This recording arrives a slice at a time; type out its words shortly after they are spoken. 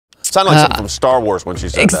Sounded like something from Star Wars when she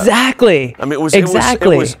said exactly. that. I mean, it was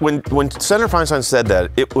when Senator Feinstein said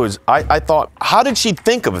that, I thought, how did she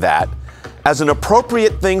think of that as an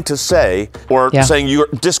appropriate thing to say, or saying you're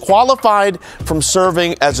disqualified from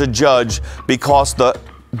serving as a judge because the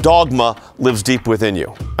dogma lives deep within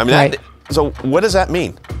you? I mean, so what does that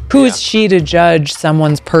mean? Who is she to judge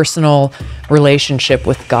someone's personal relationship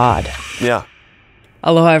with God? Yeah.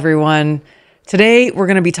 Aloha, everyone. Today, we're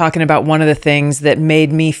going to be talking about one of the things that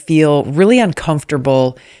made me feel really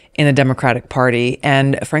uncomfortable in the Democratic Party.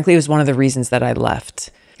 And frankly, it was one of the reasons that I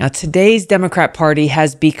left. Now, today's Democrat Party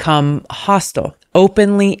has become hostile,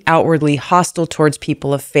 openly, outwardly hostile towards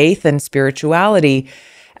people of faith and spirituality,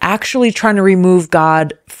 actually trying to remove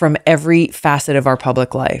God from every facet of our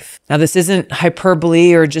public life. Now, this isn't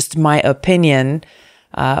hyperbole or just my opinion.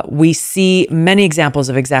 We see many examples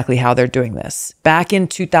of exactly how they're doing this. Back in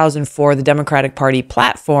 2004, the Democratic Party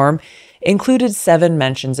platform included 7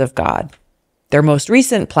 mentions of God. Their most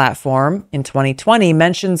recent platform in 2020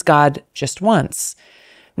 mentions God just once.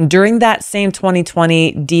 During that same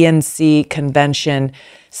 2020 DNC convention,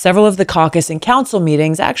 several of the caucus and council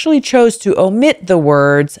meetings actually chose to omit the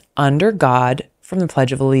words "under God" from the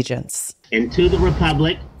Pledge of Allegiance. And to the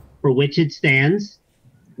republic for which it stands,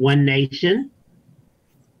 one nation,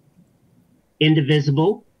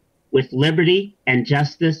 indivisible, with liberty and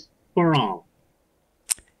justice for all.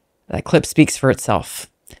 That clip speaks for itself.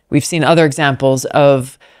 We've seen other examples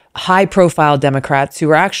of high-profile Democrats who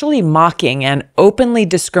are actually mocking and openly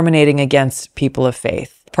discriminating against people of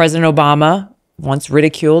faith. President Obama once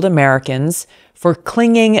ridiculed Americans for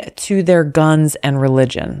clinging to their guns and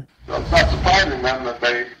religion. So it's not surprising then that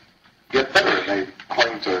they get bitter and they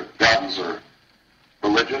cling to guns or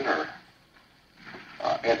religion or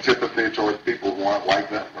antipathy towards people who aren't like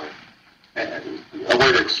them, or a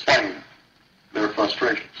way to explain their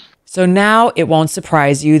frustrations. So now it won't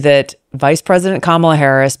surprise you that Vice President Kamala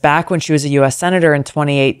Harris, back when she was a U.S. Senator in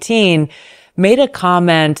 2018, made a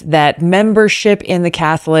comment that membership in the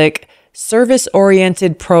Catholic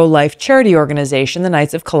service-oriented pro-life charity organization, the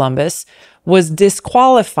Knights of Columbus, was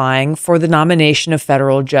disqualifying for the nomination of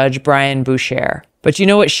federal judge Brian Boucher. But you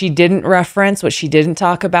know what she didn't reference, what she didn't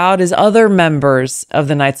talk about, is other members of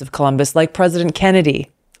the Knights of Columbus, like President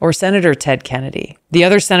Kennedy or Senator Ted Kennedy. The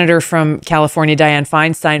other senator from California, Dianne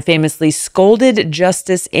Feinstein, famously scolded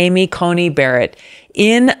Justice Amy Coney Barrett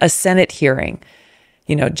in a Senate hearing.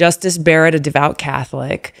 You know, Justice Barrett, a devout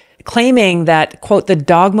Catholic, claiming that, quote, the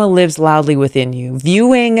dogma lives loudly within you,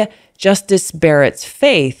 viewing Justice Barrett's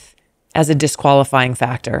faith as a disqualifying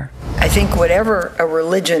factor. I think whatever a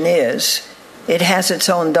religion is, it has its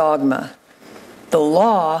own dogma. The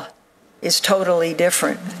law is totally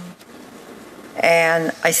different.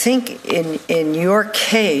 And I think in your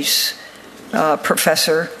case,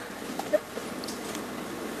 Professor,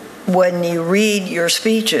 when you read your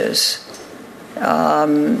speeches,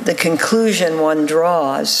 the conclusion one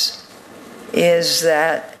draws is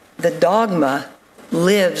that the dogma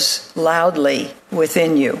lives loudly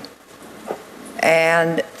within you.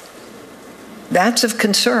 And that's of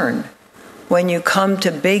concern when you come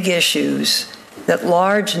to big issues that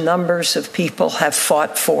large numbers of people have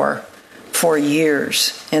fought for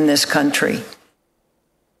years in this country.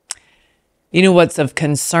 You know what's of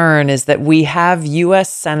concern is that we have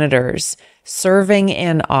U.S. senators serving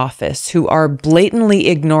in office who are blatantly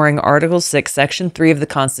ignoring Article 6, Section 3 of the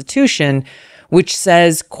Constitution, which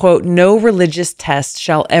says, quote, no religious test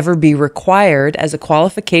shall ever be required as a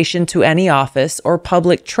qualification to any office or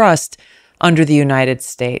public trust under the United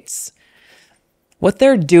States. What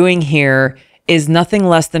they're doing here is nothing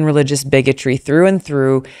less than religious bigotry through and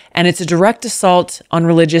through, and it's a direct assault on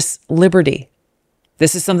religious liberty.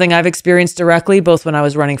 This is something I've experienced directly, both when I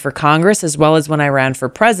was running for Congress as well as when I ran for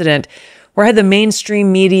president, where I had the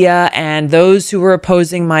mainstream media and those who were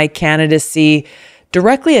opposing my candidacy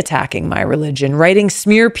directly attacking my religion, writing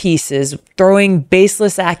smear pieces, throwing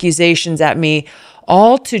baseless accusations at me,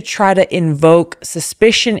 all to try to invoke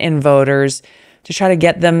suspicion in voters, to try to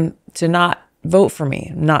get them to not vote for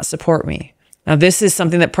me, not support me. Now, this is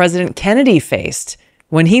something that President Kennedy faced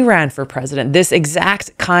when he ran for president, this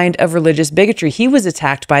exact kind of religious bigotry. He was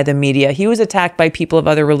attacked by the media. He was attacked by people of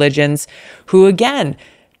other religions who, again,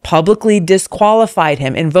 publicly disqualified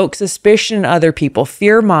him, invoked suspicion in other people,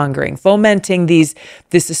 fear-mongering, fomenting these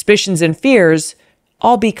suspicions and fears,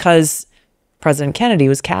 all because President Kennedy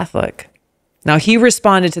was Catholic. Now, he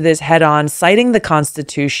responded to this head on, citing the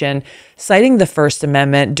Constitution, citing the First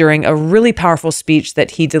Amendment during a really powerful speech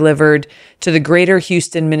that he delivered to the Greater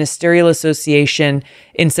Houston Ministerial Association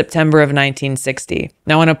in September of 1960.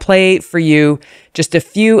 Now, I want to play for you just a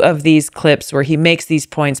few of these clips where he makes these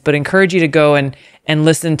points, but encourage you to go and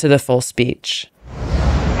listen to the full speech.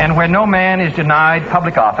 And where no man is denied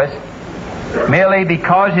public office merely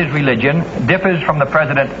because his religion differs from the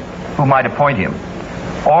president who might appoint him,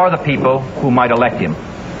 or the people who might elect him.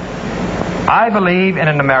 I believe in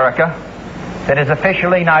an America that is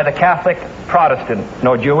officially neither Catholic, Protestant,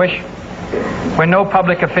 nor Jewish, where no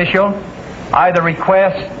public official either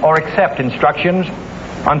requests or accepts instructions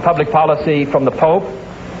on public policy from the Pope,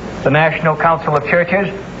 the National Council of Churches,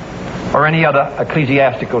 or any other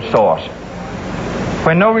ecclesiastical source,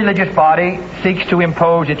 where no religious body seeks to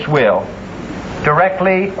impose its will,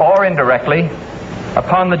 directly or indirectly,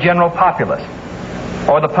 upon the general populace,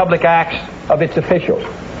 or the public acts of its officials,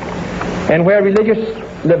 and where religious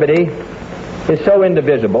liberty is so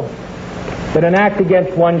indivisible that an act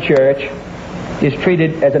against one church is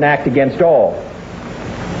treated as an act against all.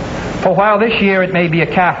 For while this year it may be a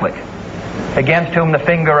Catholic against whom the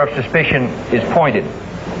finger of suspicion is pointed,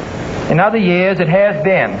 in other years it has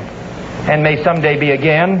been, and may someday be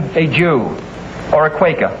again, a Jew, or a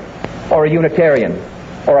Quaker, or a Unitarian,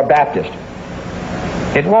 or a Baptist.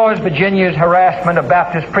 It was Virginia's harassment of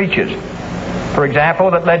Baptist preachers, for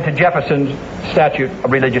example, that led to Jefferson's Statute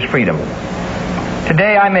of Religious Freedom.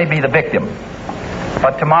 Today I may be the victim,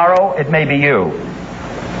 but tomorrow it may be you,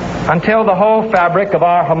 until the whole fabric of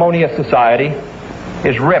our harmonious society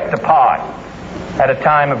is ripped apart at a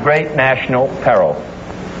time of great national peril.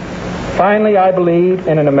 Finally, I believe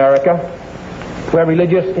in an America where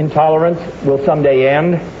religious intolerance will someday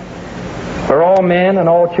end, where all men and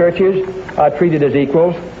all churches are treated as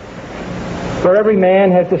equals, where every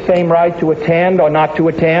man has the same right to attend or not to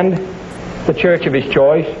attend the church of his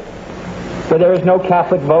choice, where there is no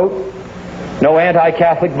Catholic vote, no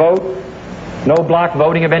anti-Catholic vote, no block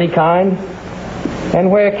voting of any kind, and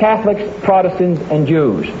where Catholics, Protestants, and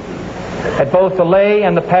Jews, at both the lay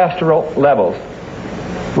and the pastoral levels,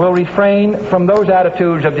 will refrain from those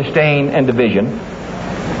attitudes of disdain and division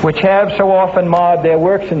which have so often marred their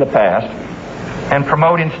works in the past, and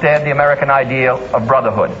promote instead the American ideal of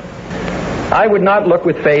brotherhood. I would not look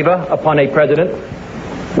with favor upon a president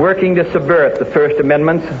working to subvert the First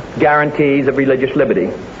Amendment's guarantees of religious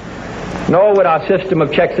liberty, nor would our system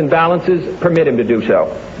of checks and balances permit him to do so.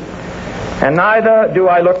 And neither do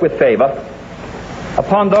I look with favor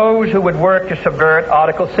upon those who would work to subvert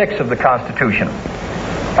Article 6 of the Constitution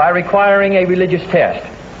by requiring a religious test,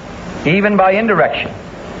 even by indirection.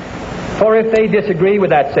 For if they disagree with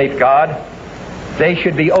that safeguard, they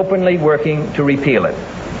should be openly working to repeal it.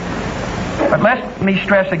 But let me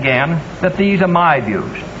stress again that these are my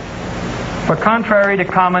views. For contrary to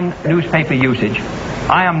common newspaper usage,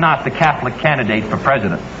 I am not the Catholic candidate for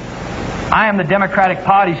president. I am the Democratic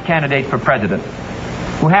Party's candidate for president,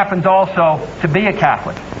 who happens also to be a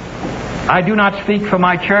Catholic. I do not speak for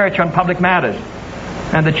my church on public matters,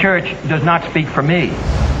 and the church does not speak for me.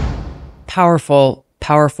 Powerful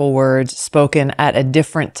words spoken at a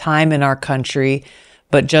different time in our country,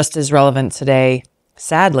 but just as relevant today,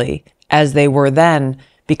 sadly, as they were then,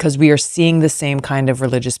 because we are seeing the same kind of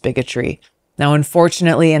religious bigotry. Now,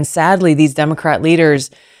 unfortunately and sadly, these Democrat leaders,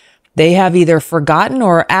 they have either forgotten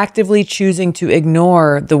or are actively choosing to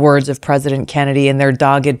ignore the words of President Kennedy in their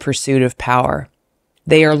dogged pursuit of power.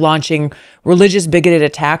 They are launching religious bigoted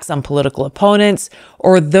attacks on political opponents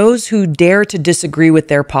or those who dare to disagree with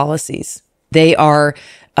their policies. They are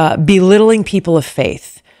belittling people of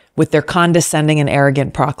faith with their condescending and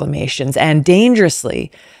arrogant proclamations. And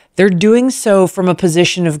dangerously, they're doing so from a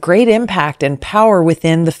position of great impact and power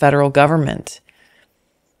within the federal government.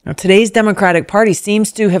 Now, today's Democratic Party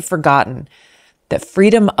seems to have forgotten that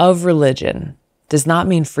freedom of religion does not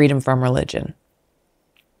mean freedom from religion.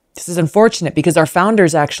 This is unfortunate because our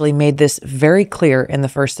founders actually made this very clear in the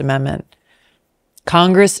First Amendment.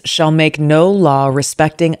 Congress shall make no law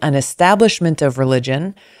respecting an establishment of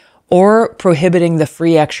religion or prohibiting the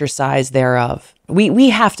free exercise thereof.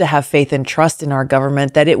 We have to have faith and trust in our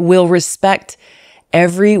government that it will respect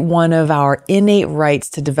every one of our innate rights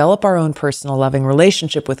to develop our own personal loving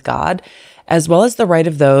relationship with God, as well as the right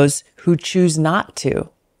of those who choose not to.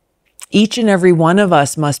 Each and every one of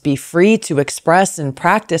us must be free to express and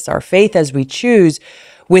practice our faith as we choose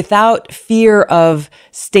without fear of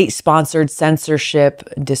state-sponsored censorship,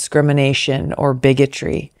 discrimination, or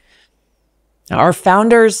bigotry. Now, our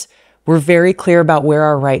founders were very clear about where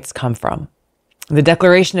our rights come from. The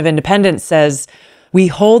Declaration of Independence says, "We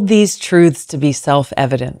hold these truths to be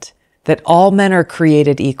self-evident, that all men are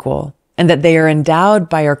created equal, and that they are endowed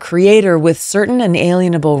by our Creator with certain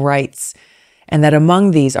inalienable rights, and that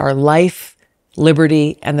among these are life,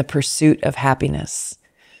 liberty, and the pursuit of happiness.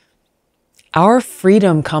 Our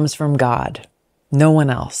freedom comes from God, no one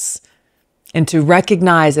else. And to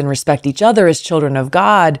recognize and respect each other as children of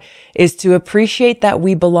God is to appreciate that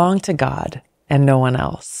we belong to God and no one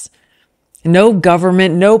else. No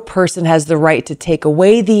government, no person has the right to take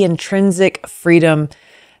away the intrinsic freedom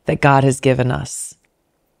that God has given us.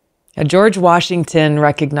 Now, George Washington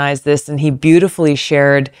recognized this, and he beautifully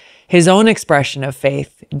shared his own expression of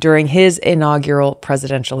faith during his inaugural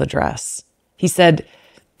presidential address. He said,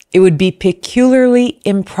 "It would be peculiarly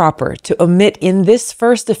improper to omit in this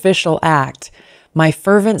first official act my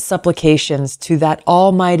fervent supplications to that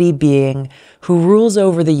almighty being who rules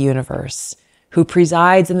over the universe, who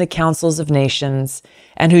presides in the councils of nations,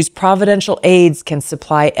 and whose providential aids can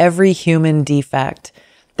supply every human defect,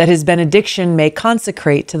 that his benediction may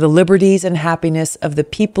consecrate to the liberties and happiness of the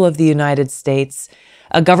people of the United States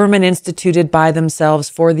a government instituted by themselves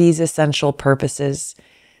for these essential purposes,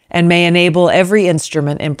 and may enable every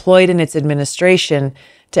instrument employed in its administration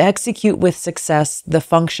to execute with success the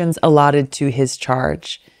functions allotted to his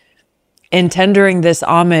charge. In tendering this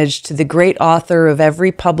homage to the great author of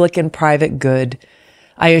every public and private good,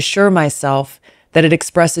 I assure myself that it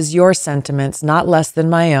expresses your sentiments not less than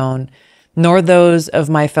my own, nor those of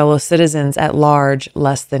my fellow citizens at large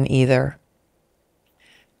less than either."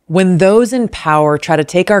 When those in power try to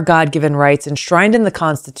take our God-given rights enshrined in the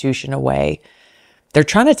Constitution away, they're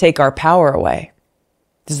trying to take our power away.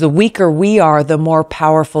 Because the weaker we are, the more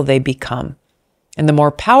powerful they become. And the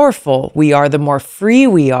more powerful we are, the more free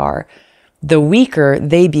we are, the weaker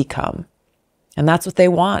they become. And that's what they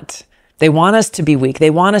want. They want us to be weak. They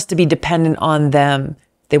want us to be dependent on them.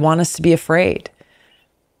 They want us to be afraid.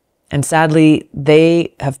 And sadly,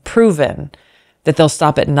 they have proven that they'll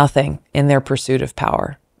stop at nothing in their pursuit of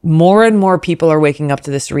power. More and more people are waking up to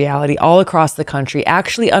this reality all across the country,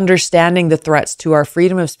 actually understanding the threats to our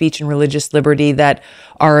freedom of speech and religious liberty that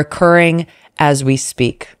are occurring as we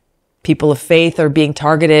speak. People of faith are being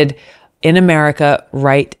targeted in America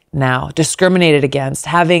right now, discriminated against,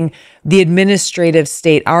 having the administrative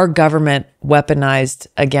state, our government, weaponized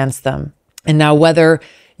against them. And now, whether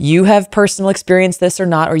you have personal experience this or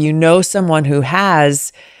not, or you know someone who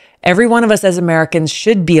has, every one of us as Americans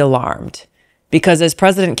should be alarmed. Because as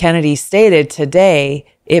President Kennedy stated today,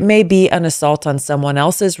 it may be an assault on someone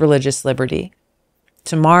else's religious liberty.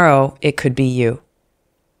 Tomorrow, it could be you.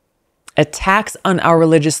 Attacks on our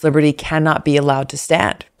religious liberty cannot be allowed to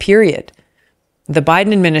stand, period. The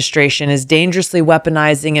Biden administration is dangerously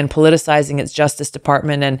weaponizing and politicizing its Justice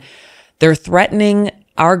Department, and they're threatening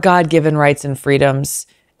our God-given rights and freedoms,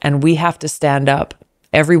 and we have to stand up,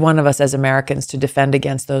 every one of us as Americans, to defend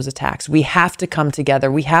against those attacks. We have to come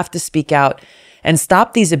together. We have to speak out and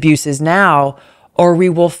stop these abuses now, or we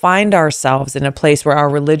will find ourselves in a place where our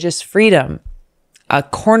religious freedom, a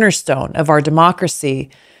cornerstone of our democracy,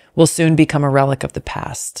 will soon become a relic of the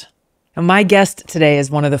past. And my guest today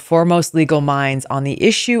is one of the foremost legal minds on the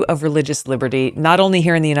issue of religious liberty, not only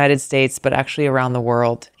here in the United States, but actually around the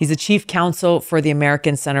world. He's the Chief Counsel for the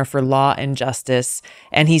American Center for Law and Justice,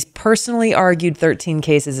 and he's personally argued 13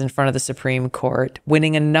 cases in front of the Supreme Court,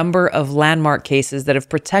 winning a number of landmark cases that have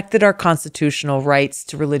protected our constitutional rights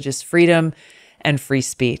to religious freedom and free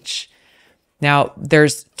speech. Now,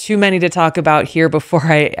 there's too many to talk about here before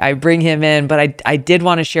I bring him in, but I did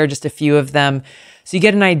want to share just a few of them so you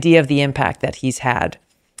get an idea of the impact that he's had.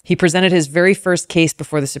 He presented his very first case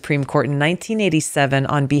before the Supreme Court in 1987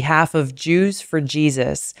 on behalf of Jews for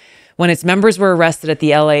Jesus, when its members were arrested at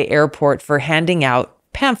the LA airport for handing out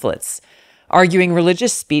pamphlets, arguing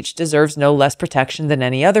religious speech deserves no less protection than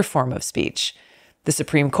any other form of speech. The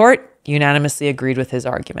Supreme Court unanimously agreed with his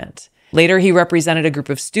argument. Later, he represented a group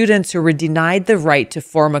of students who were denied the right to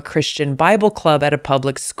form a Christian Bible club at a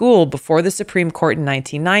public school before the Supreme Court in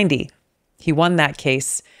 1990. He won that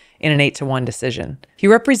case in an 8-1 decision. He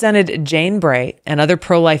represented Jane Bray and other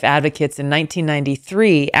pro-life advocates in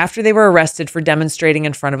 1993 after they were arrested for demonstrating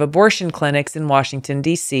in front of abortion clinics in Washington,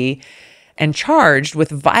 D.C., and charged with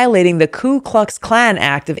violating the Ku Klux Klan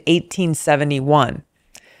Act of 1871.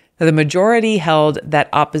 The majority held that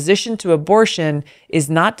opposition to abortion is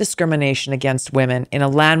not discrimination against women in a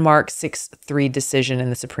landmark 6-3 decision in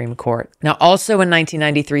the Supreme Court. Now, also in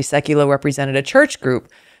 1993, Sekulow represented a church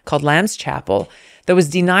group called Lamb's Chapel that was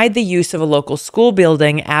denied the use of a local school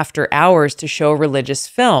building after hours to show a religious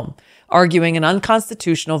film, arguing an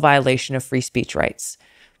unconstitutional violation of free speech rights.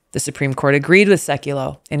 The Supreme Court agreed with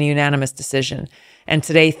Sekulow in a unanimous decision. And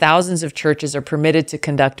today, thousands of churches are permitted to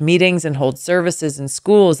conduct meetings and hold services in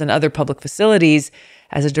schools and other public facilities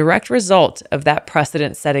as a direct result of that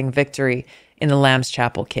precedent-setting victory in the Lamb's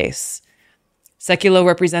Chapel case. Sekulow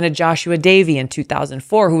represented Joshua Davey in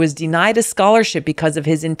 2004, who was denied a scholarship because of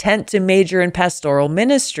his intent to major in pastoral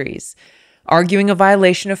ministries, arguing a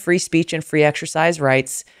violation of free speech and free exercise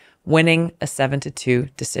rights, winning a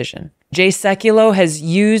 7-2 decision. Jay Sekulow has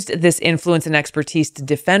used this influence and expertise to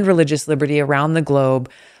defend religious liberty around the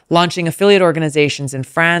globe, launching affiliate organizations in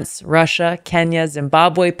France, Russia, Kenya,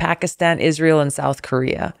 Zimbabwe, Pakistan, Israel, and South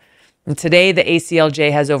Korea. And today, the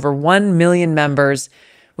ACLJ has over 1 million members,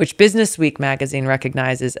 which Business Week magazine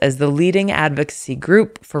recognizes as the leading advocacy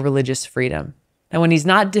group for religious freedom. And when he's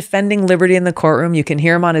not defending liberty in the courtroom, you can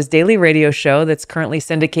hear him on his daily radio show that's currently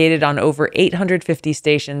syndicated on over 850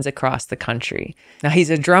 stations across the country. Now, he's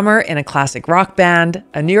a drummer in a classic rock band,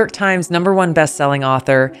 a New York Times #1 best-selling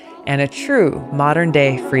author, and a true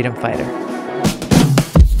modern-day freedom fighter.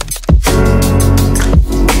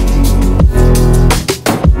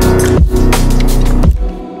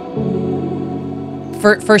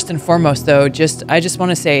 First and foremost, though, I just want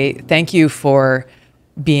to say thank you for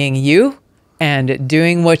being you and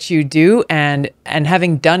doing what you do and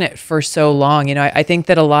having done it for so long. You know, I think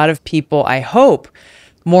that a lot of people, I hope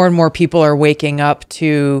more and more people are waking up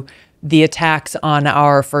to the attacks on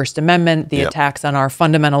our First Amendment, the attacks on our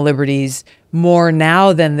fundamental liberties more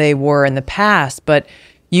now than they were in the past. But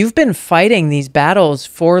you've been fighting these battles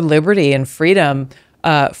for liberty and freedom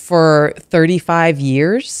for 35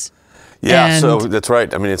 years. Yeah, and so that's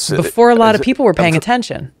right. I mean, it's before a lot of people were paying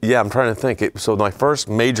attention. Yeah, I'm trying to think. So my first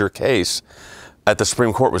major case at the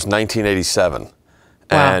Supreme Court was 1987.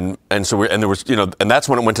 Wow. And so there was, and that's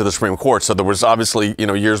when it went to the Supreme Court. So there was obviously,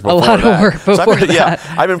 years before that. A lot of work before that. Yeah,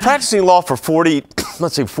 I've been practicing law for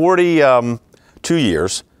 42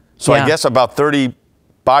 years. So I guess about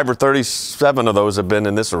 35 or 37 of those have been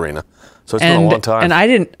in this arena. So it's been a long time. And I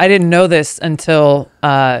didn't know this until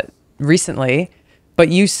recently. But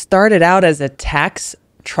you started out as a tax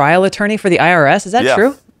trial attorney for the IRS. Is that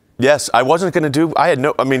true? Yes, I wasn't going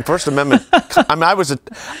to First Amendment.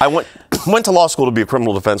 I went to law school to be a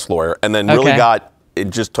criminal defense lawyer, and then really got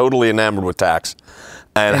just totally enamored with tax.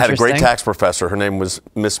 And I had a great tax professor. Her name was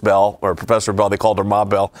Miss Bell, or Professor Bell. They called her Ma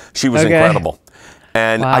Bell. She was incredible.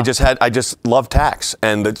 And I just love tax,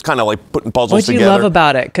 and it's kind of like putting puzzles together. What do you love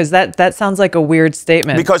about it? Because that sounds like a weird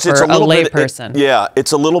statement because for it's a lay person.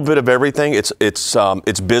 It's a little bit of everything. It's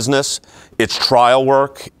business, it's trial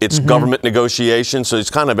work, it's government negotiation. So it's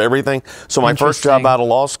kind of everything. So my first job out of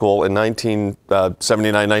law school in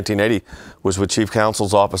 1979, 1980 was with Chief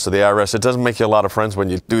Counsel's office of the IRS. It doesn't make you a lot of friends when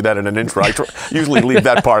you do that in an intro. I usually leave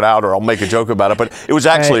that part out, or I'll make a joke about it. But it was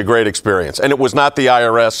actually a great experience, and it was not the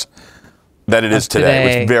IRS that it is today.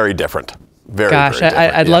 It was very different. Very different.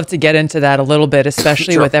 I'd love to get into that a little bit,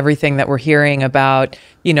 especially with everything that we're hearing about,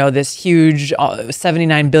 this huge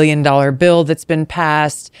 $79 billion bill that's been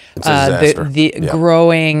passed, the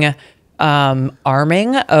growing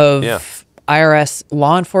arming of IRS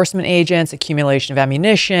law enforcement agents, accumulation of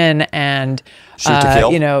ammunition, and, shoot to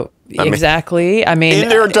kill. Exactly. In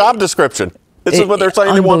their job description. This is what they're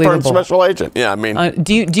saying they want for a special agent. Yeah,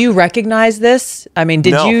 do you recognize this? I mean,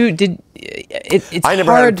 it's I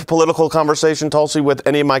never hard. had a political conversation, Tulsi, with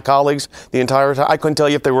any of my colleagues the entire time. I couldn't tell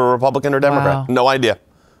you if they were Republican or Democrat. Wow. No idea.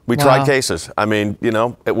 We tried cases. I mean,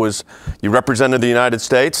 it was, you represented the United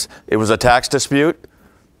States. It was a tax dispute.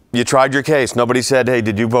 You tried your case. Nobody said, hey,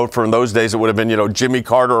 did you vote for, in those days, it would have been, Jimmy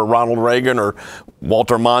Carter or Ronald Reagan or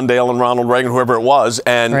Walter Mondale and Ronald Reagan, whoever it was.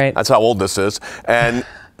 And that's how old this is. And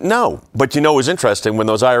no. But it was interesting when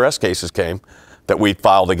those IRS cases came that we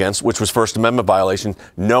filed against, which was First Amendment violation,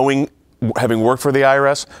 having worked for the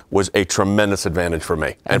IRS was a tremendous advantage for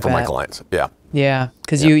me and for my clients. Yeah. Yeah,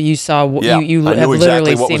 because you saw, you have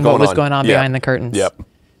literally seen what was going on behind the curtains. Yep.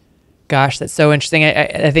 Gosh, that's so interesting.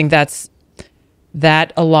 I think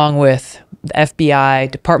that along with the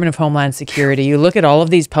FBI, Department of Homeland Security, you look at all of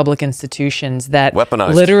these public institutions that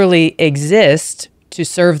literally exist to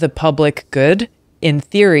serve the public good, in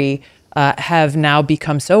theory, have now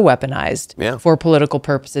become so weaponized for political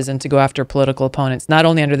purposes and to go after political opponents, not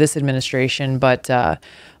only under this administration, but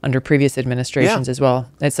under previous administrations as well.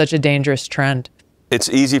 It's such a dangerous trend. It's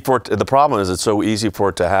easy the problem is it's so easy for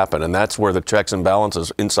it to happen, and that's where the checks and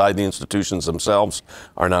balances inside the institutions themselves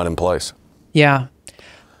are not in place. Yeah.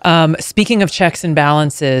 Speaking of checks and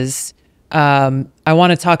balances, I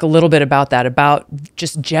want to talk a little bit about that, about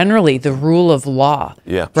just generally the rule of law.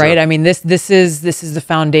 Yeah. Right. Sure. I mean, this is the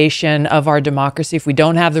foundation of our democracy. If we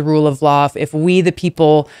don't have the rule of law, if we, the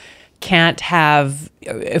people,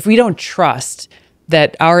 don't trust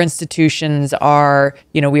that our institutions are,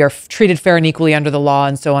 we are treated fair and equally under the law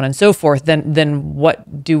and so on and so forth, then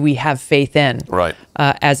what do we have faith in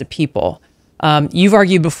as a people? You've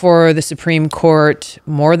argued before the Supreme Court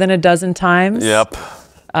more than a dozen times. Yep.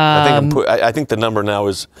 I think the number now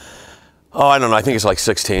is, I don't know. I think it's like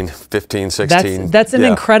 15, 16. That's an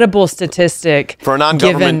incredible statistic. For a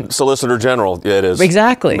non-government solicitor general, yeah, it is.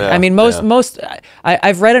 Exactly. Yeah, I mean,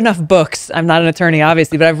 I've read enough books. I'm not an attorney,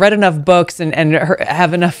 obviously, but I've read enough books and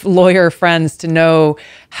have enough lawyer friends to know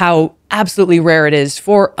how absolutely rare it is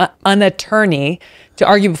for an attorney to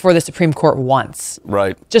argue before the Supreme Court once.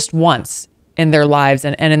 Right. Just once in their lives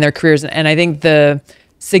and in their careers. And I think the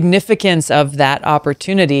significance of that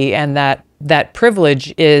opportunity and that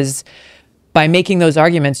privilege is, by making those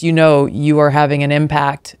arguments, you are having an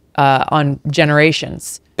impact on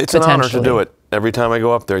generations. It's an honor to do it. Every time I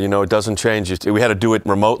go up there, it doesn't change. We had to do it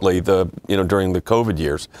remotely during the COVID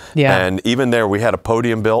years. Yeah. And even there, we had a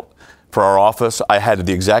podium built for our office. I had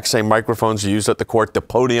the exact same microphones used at the court. The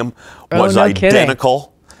podium was identical.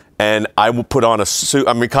 Kidding. And I will put on a suit.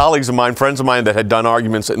 I mean, colleagues of mine, friends of mine that had done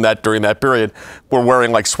arguments during that period were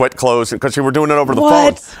wearing like sweat clothes because we were doing it over the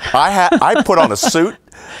phone. I put on a suit.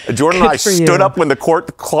 Jordan and I stood up when the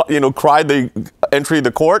court, cried the entry of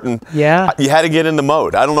the court, and you had to get in the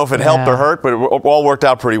mode. I don't know if it helped or hurt, but it all worked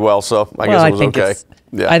out pretty well. So I guess it was okay.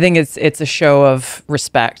 I think it's a show of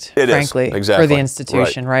respect, frankly, for the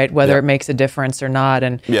institution, right? Whether it makes a difference or not.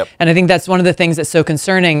 And I think that's one of the things that's so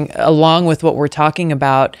concerning, along with what we're talking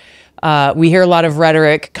about. We hear a lot of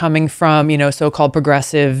rhetoric coming from, so-called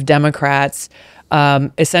progressive Democrats,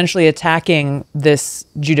 essentially attacking this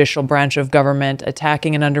judicial branch of government,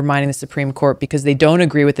 attacking and undermining the Supreme Court because they don't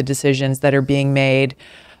agree with the decisions that are being made.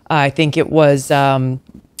 I think it was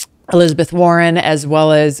Elizabeth Warren as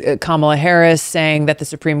well as Kamala Harris saying that the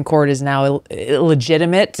Supreme Court is now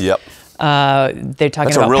illegitimate. Yep. They're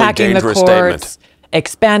talking about packing the courts,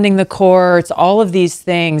 expanding the courts, all of these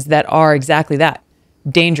things that are exactly that,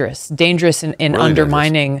 dangerous in really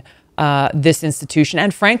undermining this institution,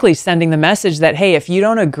 and frankly sending the message that, hey, if you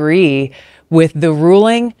don't agree with the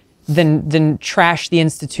ruling, then trash the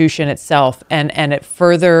institution itself, and it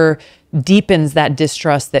further deepens that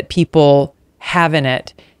distrust that people have in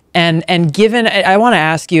it. And given, I want to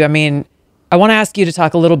ask you to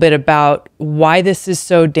talk a little bit about why this is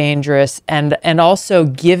so dangerous, and also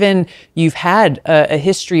given you've had a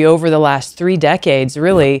history over the last 3 decades,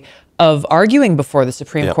 really, of arguing before the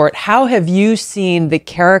Supreme Court. How have you seen the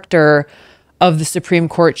character of the Supreme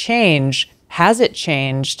Court change? Has it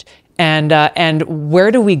changed? And where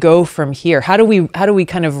do we go from here? How do we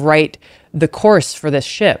kind of right the course for this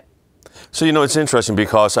ship? So, it's interesting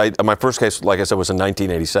because my first case, like I said, was in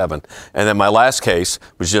 1987. And then my last case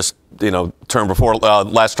was just, term before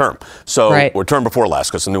last term. So, or term before last,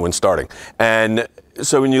 because the new one's starting. And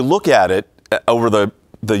so when you look at it over the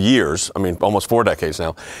years, almost 4 decades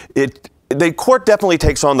now, the court definitely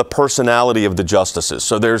takes on the personality of the justices.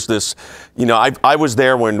 So there's this, I was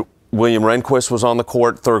there when William Rehnquist was on the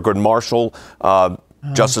court, Thurgood Marshall,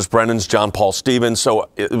 Justice Brennan's John Paul Stevens. So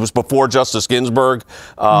it was before Justice Ginsburg,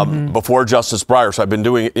 before Justice Breyer. So I've been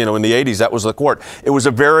doing it, in the 80s, that was the court. It was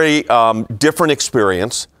a very different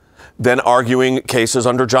experience than arguing cases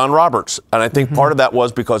under John Roberts. And I think part of that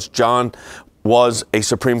was because John was a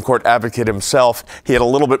Supreme Court advocate himself. He had a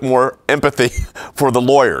little bit more empathy for the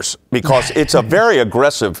lawyers because it's a very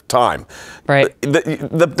aggressive time. Right.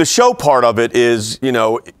 The show part of it is,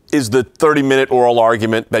 is the 30-minute oral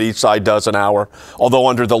argument that each side does an hour. Although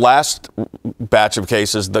under the last batch of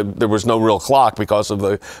cases, there was no real clock because of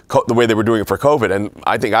the way they were doing it for COVID. And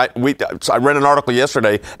I think I read an article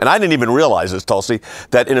yesterday, and I didn't even realize this, Tulsi,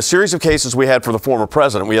 that in a series of cases we had for the former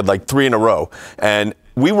president, we had like 3 in a row. And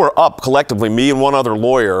we were up collectively, me and one other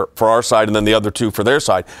lawyer for our side, and then the other 2 for their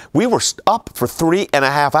side. We were up for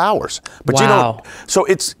 3.5 hours. But so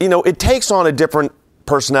it's, it takes on a different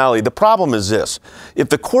personality. The problem is this: if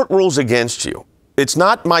the court rules against you, it's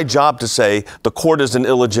not my job to say the court is an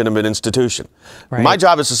illegitimate institution. Right. My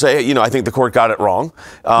job is to say, I think the court got it wrong.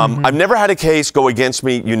 I've never had a case go against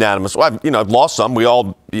me unanimous. Well, I've lost some. We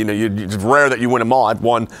all, it's rare that you win them all. I've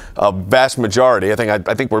won a vast majority. I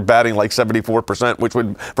think we're batting like 74%, which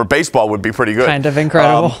would, for baseball, would be pretty good. Kind of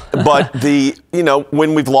incredible. But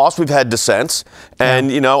when we've lost, we've had dissents.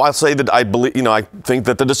 And, I'll say that I believe, I think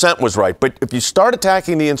that the dissent was right. But if you start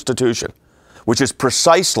attacking the institution, which is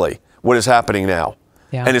precisely what is happening now,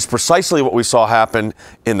 Yeah. And it's precisely what we saw happen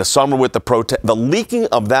in the summer with the leaking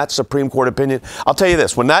of that Supreme Court opinion. I'll tell you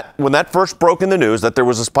this, when that first broke in the news that there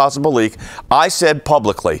was this possible leak, I said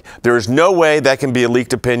publicly, there is no way that can be a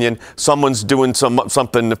leaked opinion. Someone's doing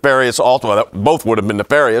something nefarious. Also, both would have been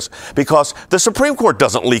nefarious because the Supreme Court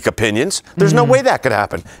doesn't leak opinions. There's no way that could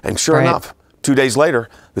happen. And sure enough, 2 days later,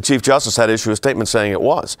 the Chief Justice had to issue a statement saying it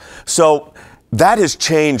was. So that has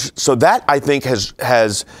changed. So that, I think,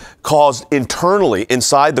 has caused internally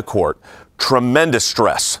inside the court tremendous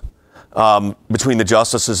stress between the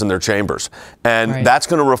justices and their chambers. And that's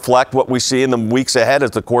going to reflect what we see in the weeks ahead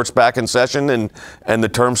as the court's back in session and the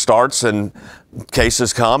term starts and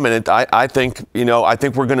cases come. And I think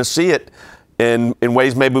we're going to see it in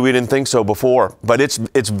ways maybe we didn't think so before. But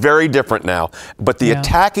it's very different now. But the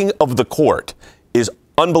attacking of the court is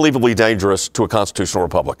unbelievably dangerous to a constitutional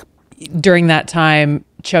republic. During that time,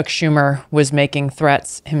 Chuck Schumer was making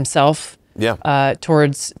threats himself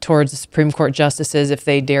towards the Supreme Court justices if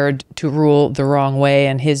they dared to rule the wrong way.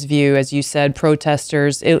 And his view, as you said,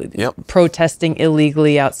 protesters protesting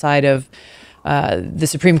illegally outside of the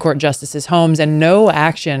Supreme Court justices' homes, and no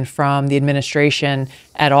action from the administration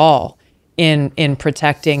at all in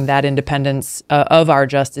protecting that independence of our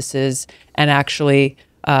justices and actually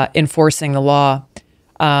enforcing the law.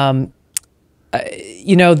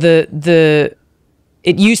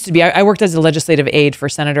 It used to be, I worked as a legislative aide for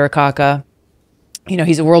Senator Akaka.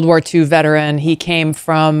 He's a World War II veteran. He came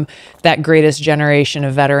from that greatest generation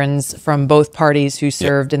of veterans from both parties who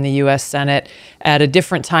served in the U.S. Senate at a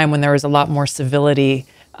different time when there was a lot more civility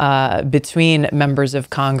between members of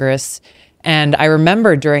Congress. And I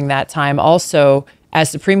remember during that time also, as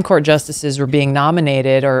Supreme Court justices were being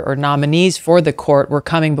nominated or nominees for the court were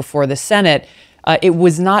coming before the Senate, it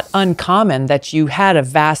was not uncommon that you had a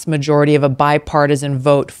vast majority of a bipartisan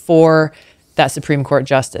vote for that Supreme Court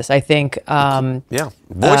justice. I think... voice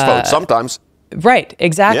vote sometimes. Right,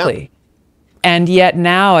 exactly. Yeah. And yet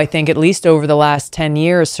now, I think at least over the last 10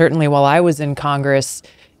 years, certainly while I was in Congress,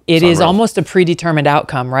 it is almost a predetermined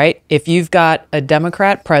outcome, right? If you've got a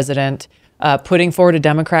Democrat president putting forward a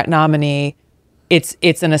Democrat nominee,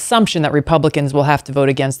 it's an assumption that Republicans will have to vote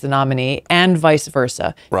against the nominee and vice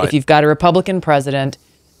versa. Right. If you've got a Republican president,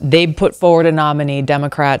 they put forward a nominee,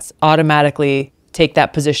 Democrats automatically take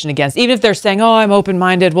that position against. Even if they're saying, oh, I'm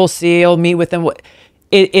open-minded, we'll see, I'll meet with them.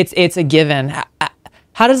 It's a given.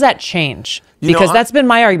 How does that change? Because that's been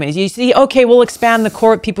my argument. You see, okay, we'll expand the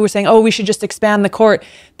court. People were saying, oh, we should just expand the court.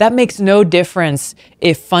 That makes no difference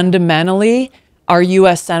if fundamentally our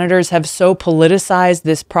U.S. senators have so politicized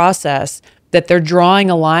this process that they're drawing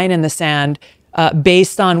a line in the sand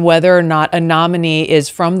based on whether or not a nominee is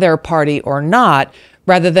from their party or not,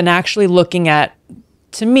 rather than actually looking at,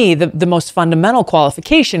 to me, the most fundamental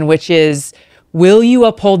qualification, which is, will you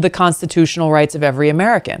uphold the constitutional rights of every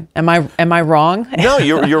American? Am I wrong? No,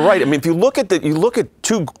 you're right. I mean, if you look at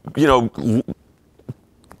two,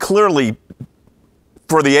 clearly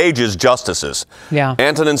for the ages justices,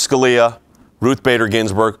 Antonin Scalia, Ruth Bader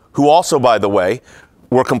Ginsburg, who also, by the way,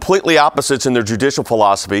 were completely opposites in their judicial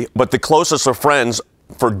philosophy, but the closest of friends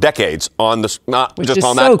for decades on this, not Which just is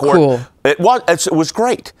on so that court. Cool. It was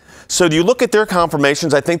great. So do you look at their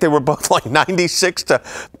confirmations? I think they were both like 96 to.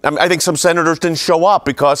 I think some senators didn't show up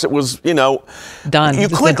because it was, done. You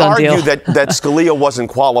couldn't argue that Scalia wasn't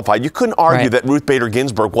qualified. You couldn't argue that Ruth Bader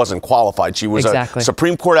Ginsburg wasn't qualified. She was a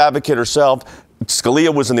Supreme Court advocate herself.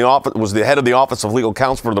 Scalia was the head of the Office of Legal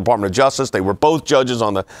Counsel for the Department of Justice. They were both judges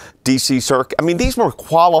on the D.C. Circuit. I mean, these were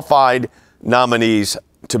qualified nominees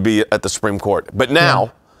to be at the Supreme Court. But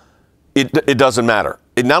now, it doesn't matter.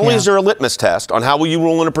 Not only is there a litmus test on how will you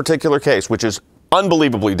rule in a particular case, which is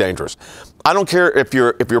unbelievably dangerous. I don't care if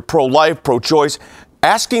you're pro-life, pro-choice.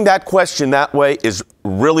 Asking that question that way is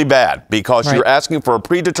really bad because you're asking for a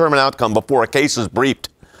predetermined outcome before a case is briefed.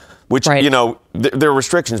 Which, there are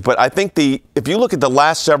restrictions. But I think if you look at the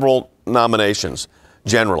last several nominations,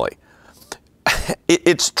 generally,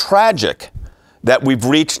 it's tragic that we've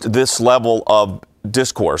reached this level of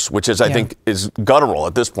discourse, which is, I think, is guttural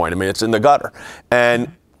at this point. I mean, it's in the gutter.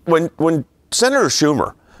 And when Senator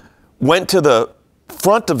Schumer went to the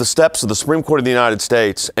front of the steps of the Supreme Court of the United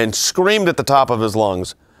States and screamed at the top of his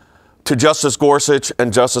lungs to Justice Gorsuch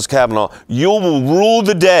and Justice Kavanaugh, you will rule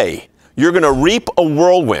the day. You're going to reap a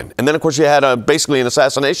whirlwind. And then, of course, you had basically an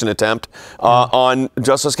assassination attempt on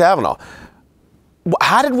Justice Kavanaugh.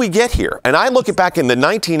 How did we get here? And I look back in the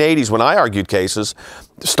 1980s when I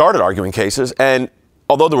started arguing cases, and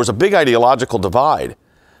although there was a big ideological divide,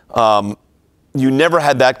 you never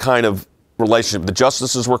had that kind of relationship. The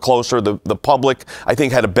justices were closer. The public, I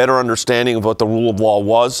think, had a better understanding of what the rule of law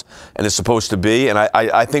was and is supposed to be. And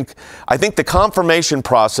I think the confirmation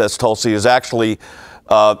process, Tulsi, is actually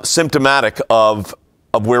symptomatic of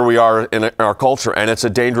where we are in our culture, and it's a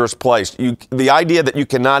dangerous place. The idea that you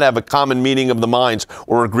cannot have a common meeting of the minds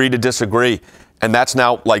or agree to disagree, and that's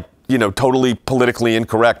now totally politically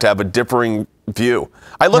incorrect to have a differing view.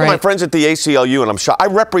 I look at my friends at the ACLU and I'm shocked. I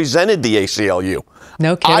represented the ACLU.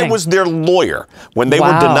 No kidding. I was their lawyer when they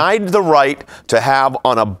were denied the right to have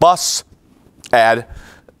on a bus ad,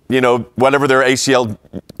 whatever their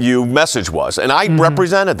ACLU message was. And I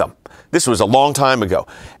represented them. This was a long time ago.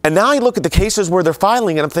 And now I look at the cases where they're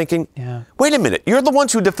filing and I'm thinking, wait a minute, you're the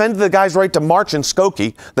ones who defended the guy's right to march in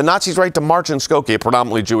Skokie, the Nazis' right to march in Skokie, a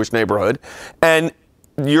predominantly Jewish neighborhood. And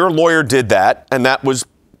your lawyer did that, and that was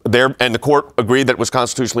there, and the court agreed that it was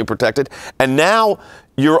constitutionally protected. And now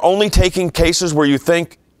you're only taking cases where you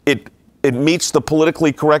think it meets the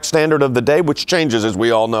politically correct standard of the day, which changes, as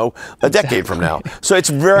we all know, a decade from now. So it's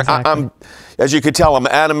very, as you could tell, I'm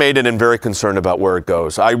animated and very concerned about where it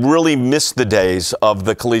goes. I really miss the days of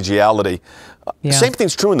the collegiality. Same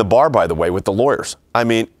thing's true in the bar, by the way, with the lawyers. I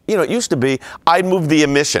mean, it used to be, I'd move the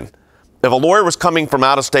admission. If a lawyer was coming from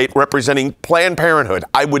out of state representing Planned Parenthood,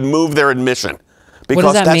 I would move their admission. Because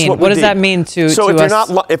what does that mean? What does that mean to us?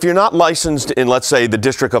 If you're not licensed in, let's say, the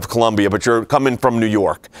District of Columbia, but you're coming from New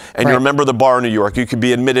York, and you're a member of the bar in New York, you could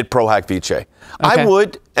be admitted pro hac vice. Okay. I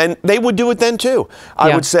would, and they would do it then too.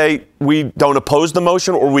 I would say we don't oppose the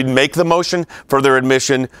motion, or we'd make the motion for their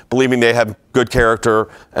admission, believing they have good character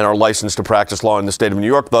and are licensed to practice law in the state of New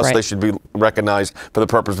York. Thus, they should be recognized for the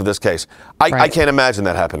purpose of this case. I can't imagine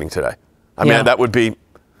that happening today. I mean, that would be,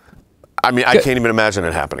 I can't even imagine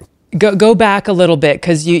it happening. Go back a little bit,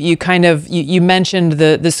 because you mentioned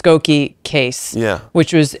the Skokie case,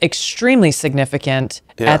 which was extremely significant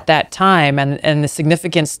at that time, and the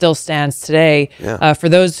significance still stands today. For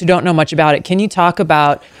those who don't know much about it, can you talk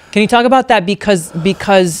about that, because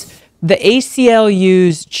the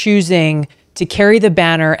ACLU's choosing to carry the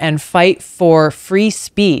banner and fight for free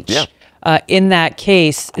speech in that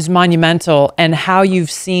case is monumental, and how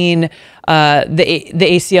you've seen the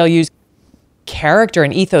ACLU's character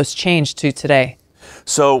and ethos changed to today?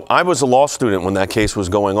 So I was a law student when that case was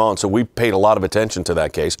going on, so we paid a lot of attention to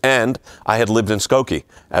that case. And I had lived in Skokie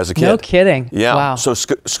as a kid. No kidding. Yeah. Wow. So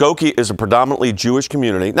Skokie is a predominantly Jewish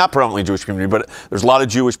community. Not predominantly Jewish community, but there's a lot of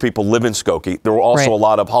Jewish people live in Skokie. There were also a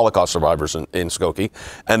lot of Holocaust survivors in Skokie.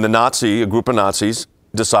 And a group of Nazis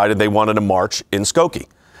decided they wanted to march in Skokie.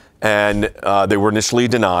 And they were initially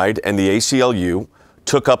denied, and the ACLU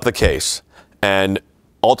took up the case and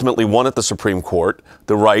ultimately won at the Supreme Court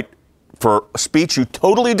the right for speech you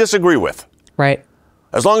totally disagree with. Right.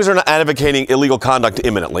 As long as they're not advocating illegal conduct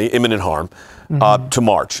imminent harm, to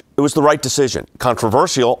march. It was the right decision.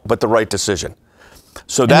 Controversial, but the right decision.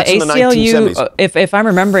 So that's in the 1970s. If I'm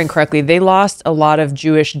remembering correctly, they lost a lot of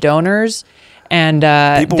Jewish donors, and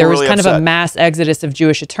there was kind of a mass exodus of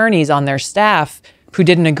Jewish attorneys on their staff who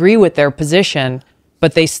didn't agree with their position,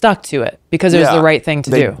 but they stuck to it because it was the right thing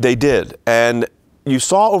to do. They did. And you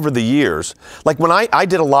saw over the years, like when I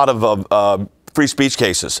did a lot of free speech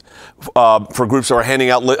cases for groups that were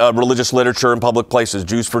handing out religious literature in public places,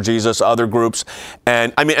 Jews for Jesus, other groups,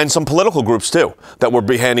 and some political groups too that would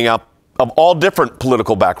be handing out of all different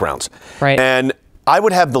political backgrounds. Right. And I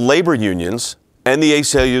would have the labor unions and the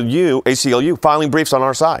ACLU filing briefs on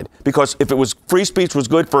our side, because if it was free speech was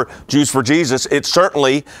good for Jews for Jesus, it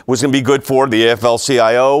certainly was going to be good for the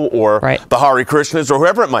AFL-CIO or the Hare Krishnas or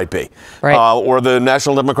whoever it might be, or the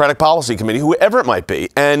National Democratic Policy Committee, whoever it might be.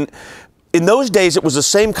 And in those days, it was the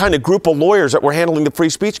same kind of group of lawyers that were handling the free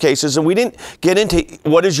speech cases, and we didn't get into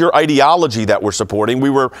what is your ideology that we're supporting. We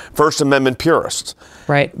were First Amendment purists.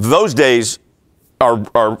 Right. Those days are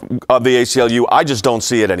of the ACLU, I just don't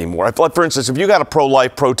see it anymore. For instance, if you got a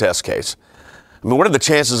pro-life protest case, what are the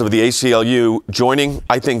chances of the ACLU joining?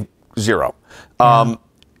 I think zero. And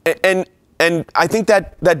I think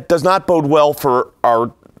that does not bode well for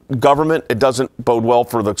our government. It doesn't bode well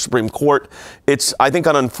for the Supreme Court. It's, I think,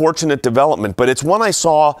 an unfortunate development, but it's one I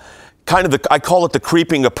saw kind of I call it the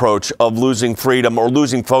creeping approach of losing freedom or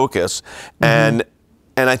losing focus.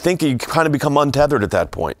 And I think you kind of become untethered at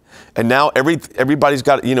that point. And now everybody's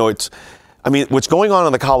got, what's going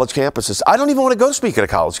on the college campuses, I don't even want to go speak at a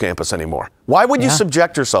college campus anymore. Why would you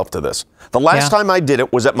subject yourself to this? The last time I did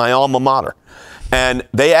it was at my alma mater. And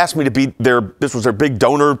they asked me to be this was their big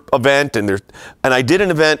donor event, and I did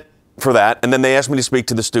an event for that, and then they asked me to speak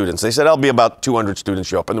to the students. They said, "I'll be about 200 students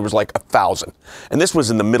show up," and there was like 1,000. And this was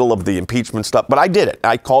in the middle of the impeachment stuff, but I did it.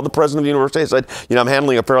 I called the president of the university. I said, "I'm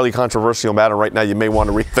handling a fairly controversial matter right now. You may want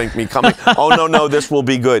to rethink me coming." "Oh, no, this will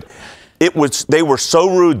be good." They were so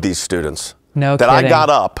rude, these students, that kidding. I got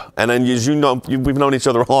up, and then, as you know, we've known each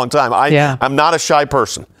other a long time. I'm not a shy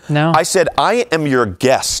person. No. I said, "I am your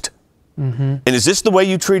guest. And is this the way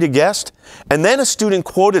you treat a guest?" And then a student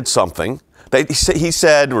quoted something that he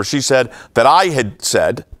said, or she said, that I had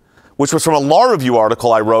said, which was from a law review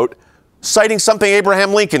article I wrote, citing something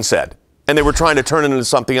Abraham Lincoln said. And they were trying to turn it into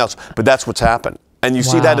something else. But that's what's happened. And you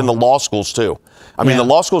see that in the law schools, too. I mean, the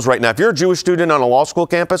law schools right now, if you're a Jewish student on a law school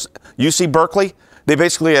campus, UC Berkeley, they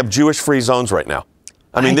basically have Jewish-free zones right now.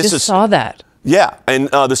 I mean, I just saw that. Yeah, and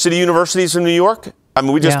the city universities in New York, I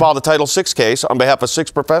mean, we just filed a Title VI case on behalf of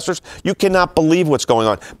 6 professors. You cannot believe what's going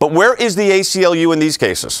on. But where is the ACLU in these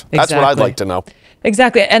cases? That's what I'd like to know.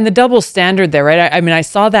 Exactly. And the double standard there, right? I mean, I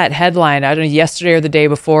saw that headline, I don't know, yesterday or the day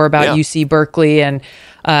before about UC Berkeley, and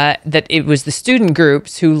that it was the student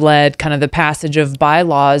groups who led kind of the passage of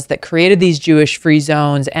bylaws that created these Jewish free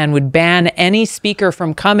zones and would ban any speaker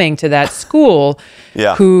from coming to that school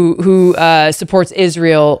who supports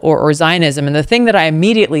Israel or Zionism. And the thing that I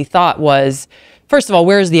immediately thought was, first of all,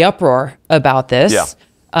 where's the uproar about this?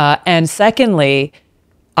 And secondly,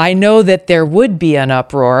 I know that there would be an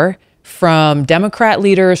uproar from Democrat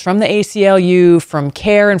leaders, from the ACLU, from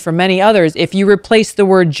CARE, and from many others if you replace the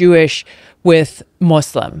word Jewish with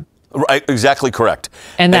Muslim. Right, exactly correct.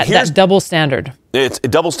 And that double standard. It's a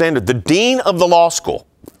double standard. The dean of the law school,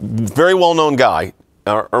 very well-known guy,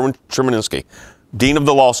 Erwin Chemerinsky, dean of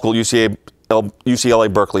the law school,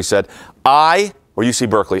 UCLA Berkeley, said, UC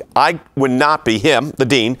Berkeley, I would not be, him, the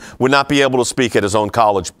dean, would not be able to speak at his own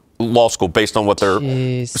college law school based on what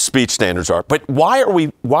their speech standards are. But why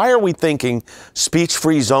are we thinking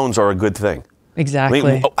speech-free zones are a good thing? Exactly.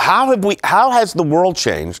 I mean, how has the world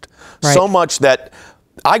changed so much that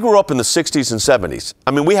I grew up in the 60s and 70s.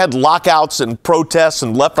 I mean, we had lockouts and protests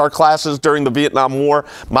and left our classes during the Vietnam War.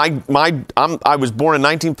 I was born in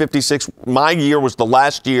 1956. My year was the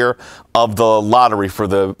last year of the lottery for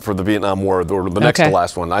the Vietnam War, or the next to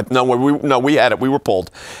last one. We had it. We were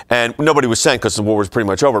pulled, and nobody was sent because the war was pretty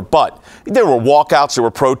much over. But there were walkouts, there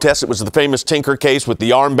were protests. It was the famous Tinker case with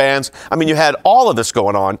the armbands. I mean, you had all of this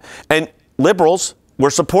going on, and liberals were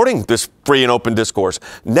supporting this free and open discourse.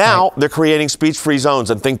 Now they're creating speech-free zones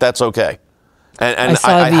and think that's okay. And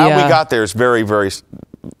how we got there is very, very,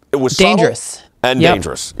 it was dangerous. And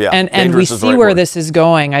dangerous. Yeah. And we see where this is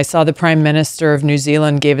going. I saw the Prime Minister of New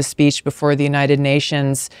Zealand gave a speech before the United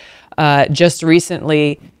Nations just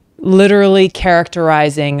recently, literally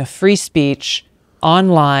characterizing free speech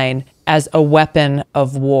online as a weapon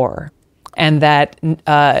of war. And that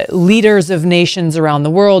leaders of nations around the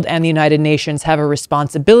world and the United Nations have a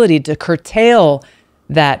responsibility to curtail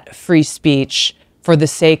that free speech for the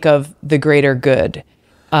sake of the greater good.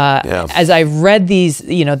 As I've read these,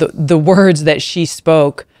 the words that she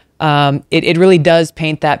spoke, it really does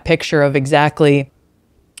paint that picture of exactly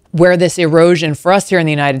where this erosion for us here in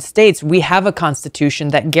the United States. We have a constitution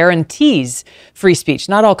that guarantees free speech.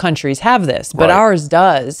 Not all countries have this, but ours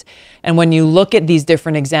does. And when you look at these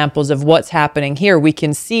different examples of what's happening here, we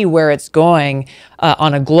can see where it's going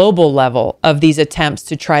on a global level of these attempts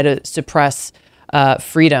to try to suppress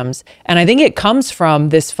freedoms. And I think it comes from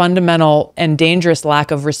this fundamental and dangerous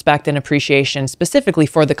lack of respect and appreciation specifically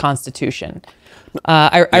for the Constitution.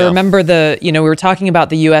 I remember we were talking about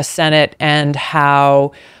the U.S. Senate and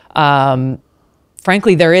how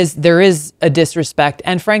frankly, there is a disrespect,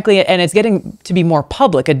 and frankly, and it's getting to be more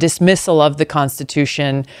public, a dismissal of the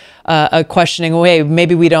Constitution, a questioning,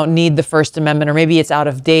 maybe we don't need the First Amendment, or maybe it's out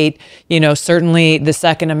of date. Certainly the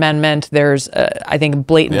Second Amendment, there's, I think,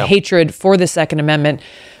 blatant hatred for the Second Amendment.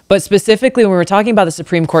 But specifically, when we were talking about the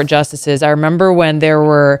Supreme Court justices, I remember when there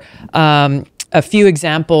were a few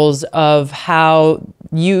examples of how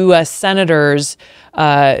U.S. senators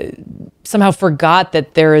somehow forgot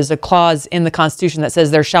that there is a clause in the Constitution that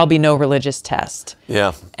says there shall be no religious test.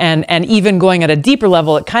 Yeah. And even going at a deeper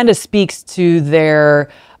level, it kind of speaks to their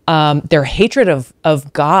hatred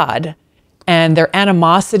of God and their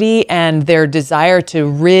animosity and their desire to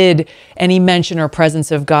rid any mention or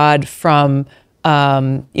presence of God from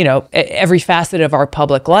every facet of our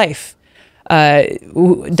public life.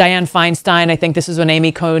 Dianne Feinstein, I think this is when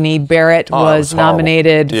Amy Coney Barrett was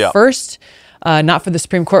nominated first, not for the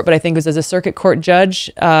Supreme Court, but I think it was as a circuit court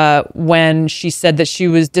judge, when she said that she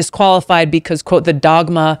was disqualified because, quote, the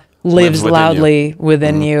dogma lives loudly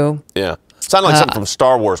within you. Yeah. Sounded like something from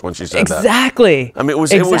Star Wars when she said that. Exactly. I mean, it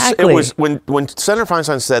was when Senator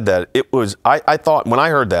Feinstein said that, it was, I thought, when I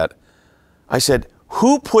heard that, I said,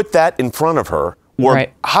 who put that in front of her? Or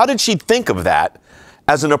how did she think of that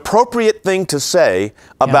as an appropriate thing to say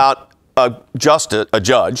about a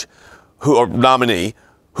judge or nominee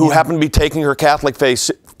who happened to be taking her Catholic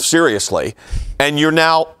faith seriously, and you're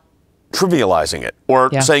now trivializing it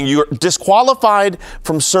or saying you're disqualified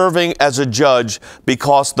from serving as a judge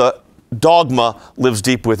because the dogma lives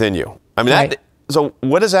deep within you. I mean, so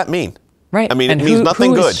what does that mean? Right. I mean, it means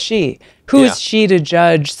nothing good. Who is she? Who is she to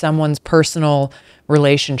judge someone's personal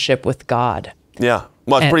relationship with God? Yeah.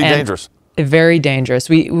 Well, it's pretty dangerous. Very dangerous.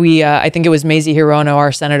 I think it was Mazie Hirono,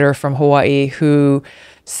 our senator from Hawaii, who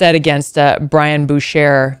said against Brian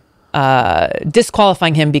Boucher,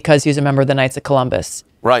 disqualifying him because he was a member of the Knights of Columbus.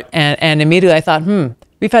 Right. And immediately I thought,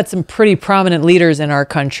 we've had some pretty prominent leaders in our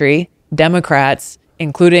country, Democrats,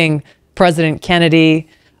 including President Kennedy,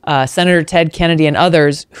 Senator Ted Kennedy, and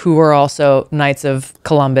others who were also Knights of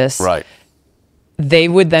Columbus. Right. They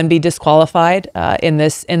would then be disqualified in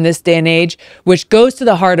this day and age, which goes to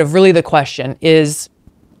the heart of really the question is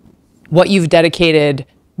what you've dedicated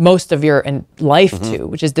most of your life to,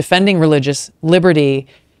 which is defending religious liberty.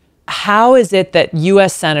 How is it that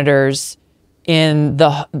U.S. senators in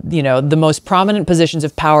the most prominent positions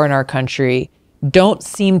of power in our country don't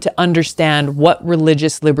seem to understand what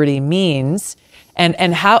religious liberty means,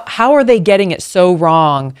 and how are they getting it so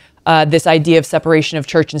wrong? This idea of separation of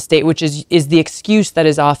church and state, which is the excuse that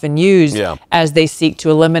is often used as they seek to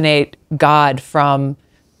eliminate God from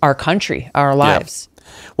our country, our lives.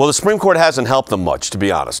 Well, the Supreme Court hasn't helped them much, to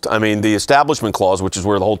be honest. I mean, the Establishment Clause, which is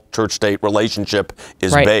where the whole church-state relationship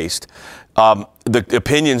is based, the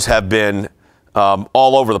opinions have been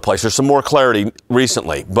all over the place. There's some more clarity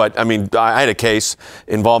recently, but I mean, I had a case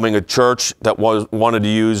involving a church that wanted to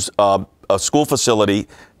use a school facility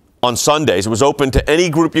on Sundays. It was open to any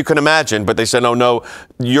group you can imagine, but they said, oh, no,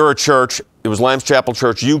 you're a church. It was Lamb's Chapel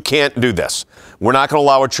Church. You can't do this. We're not going to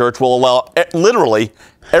allow a church. We'll allow literally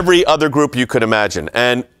every other group you could imagine.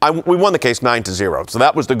 And we won the case 9-0. So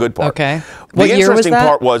that was the good part. Okay. The interesting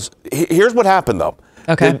part was, here's what happened, though.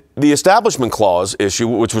 Okay. The Establishment Clause issue,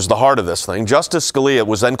 which was the heart of this thing, Justice Scalia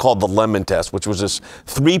was then called the Lemon Test, which was this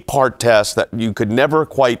 3-part test that you could never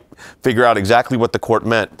quite figure out exactly what the court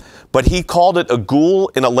meant. But he called it a ghoul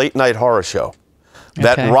in a late-night horror show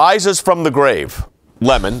that rises from the grave,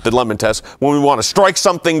 the Lemon Test, when we want to strike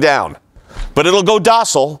something down. But it'll go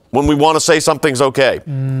docile when we want to say something's okay.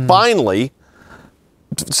 Finally,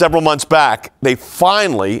 several months back, they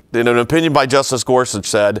finally, in an opinion by Justice Gorsuch,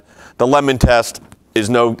 said the Lemon Test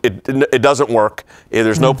it doesn't work.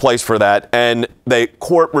 There's no place for that. And the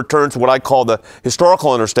court returns to what I call the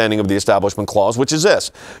historical understanding of the Establishment Clause, which is this.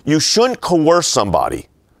 You shouldn't coerce somebody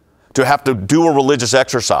to have to do a religious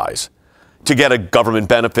exercise to get a government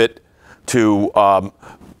benefit, to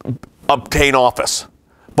obtain office.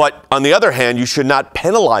 But on the other hand, you should not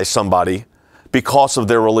penalize somebody because of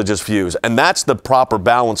their religious views. And that's the proper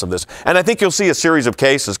balance of this. And I think you'll see a series of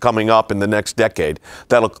cases coming up in the next decade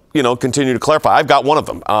that'll, continue to clarify. I've got one of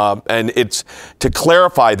them. And it's to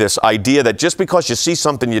clarify this idea that just because you see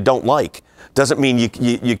something you don't like doesn't mean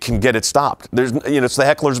you can get it stopped. It's the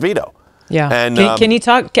heckler's veto. Yeah. And, can you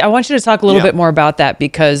talk? I want you to talk a little bit more about that,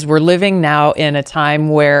 because we're living now in a time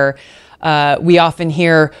where we often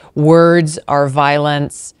hear words are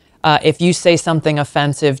violence. If you say something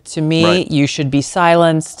offensive to me, you should be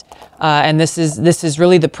silenced. And this is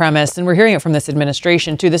really the premise, and we're hearing it from this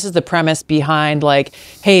administration too. This is the premise behind, like,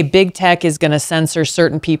 hey, big tech is going to censor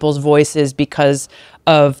certain people's voices because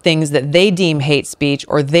of things that they deem hate speech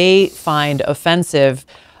or they find offensive,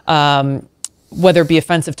 whether it be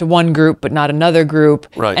offensive to one group but not another group.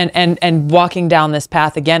 And walking down this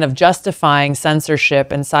path again of justifying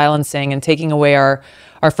censorship and silencing and taking away our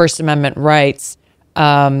First Amendment rights.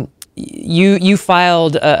 You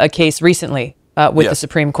filed a case recently with the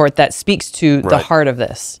Supreme Court that speaks to the heart of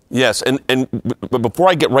this. Yes, but before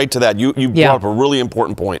I get right to that, you brought up a really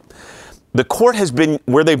important point. The court has been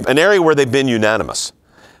an area where they've been unanimous.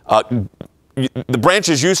 The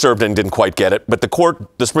branches you served in didn't quite get it, but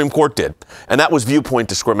the Supreme Court did, and that was viewpoint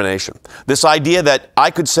discrimination. This idea that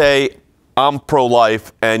I could say I'm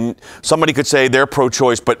pro-life, and somebody could say they're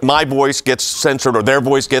pro-choice, but my voice gets censored or their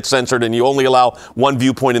voice gets censored, and you only allow one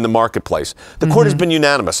viewpoint in the marketplace. The court has been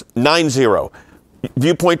unanimous, 9-0.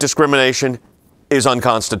 Viewpoint discrimination is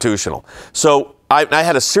unconstitutional. So I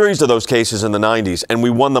had a series of those cases in the 90s, and we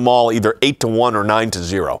won them all either 8-1 or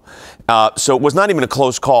 9-0. So it was not even a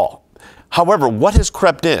close call. However, what has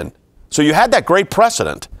crept in? So you had that great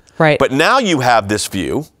precedent, but now you have this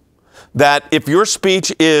view that if your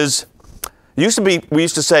speech is we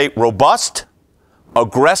used to say robust,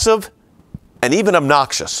 aggressive, and even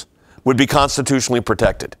obnoxious would be constitutionally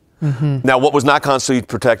protected. Now, what was not constitutionally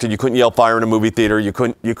protected, you couldn't yell fire in a movie theater, you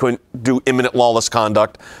couldn't do imminent lawless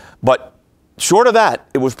conduct, but short of that,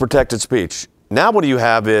 it was protected speech. Now what you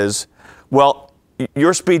have is, well,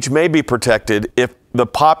 your speech may be protected if the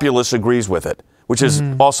populace agrees with it, which is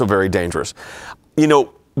also very dangerous. You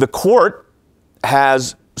know, the court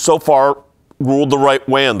has so far ruled the right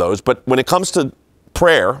way on those, but when it comes to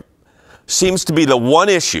prayer, seems to be the one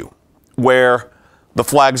issue where the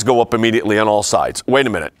flags go up immediately on all sides. Wait a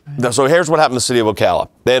minute. So here's what happened in the city of Ocala.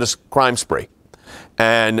 They had a crime spree,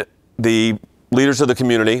 and the leaders of the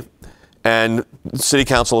community and city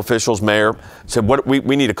council officials, mayor, said,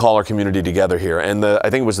 we need to call our community together here. And I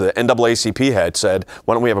think it was the NAACP head said,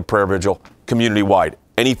 why don't we have a prayer vigil community-wide?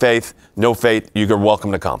 Any faith, no faith, you're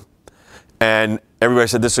welcome to come. And everybody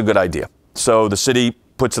said, this is a good idea. So the city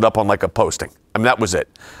puts it up on like a posting. I mean, that was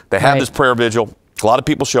it. They have this prayer vigil. A lot of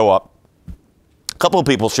people show up. A couple of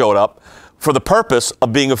people showed up for the purpose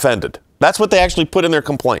of being offended. That's what they actually put in their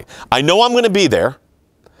complaint. I know I'm going to be there.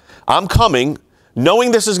 I'm coming,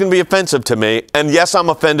 knowing this is going to be offensive to me, and yes, I'm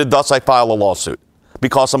offended, thus I file a lawsuit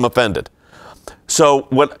because I'm offended. So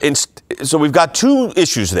we've got two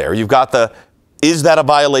issues there. You've got is that a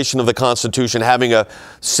violation of the Constitution, having a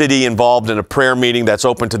city involved in a prayer meeting that's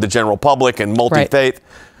open to the general public and multi-faith?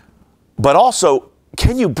 But also,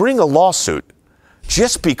 can you bring a lawsuit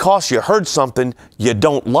just because you heard something you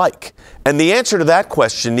don't like? And the answer to that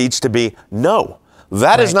question needs to be no.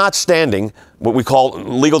 That is not standing, what we call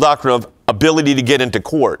legal doctrine of ability to get into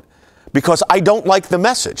court, because I don't like the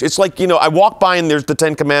message. It's like, you know, I walk by and there's the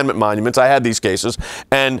 10 Commandment monuments. I had these cases.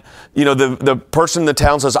 And, you know, the person in the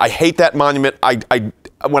town says, I hate that monument.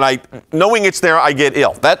 Knowing it's there, I get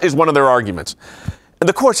ill. That is one of their arguments. And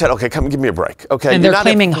the court said, okay, come give me a break. Okay. And they're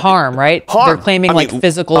claiming harm, right? They're claiming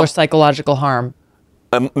physical or psychological harm.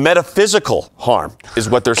 Metaphysical harm is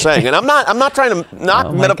what they're saying. And I'm not trying to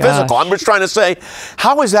knock metaphysical. I'm just trying to say,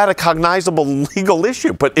 how is that a cognizable legal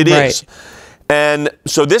issue? But it is. And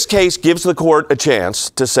so this case gives the court a chance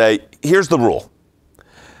to say, here's the rule.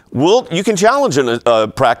 You can challenge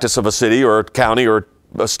a practice of a city or a county or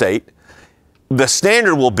a state. The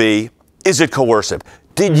standard will be, is it coercive?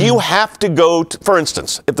 Did you have to go to, for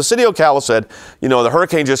instance, if the city of Ocala said, you know, the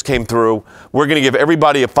hurricane just came through, we're going to give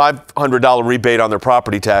everybody a $500 rebate on their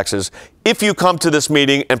property taxes if you come to this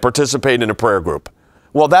meeting and participate in a prayer group.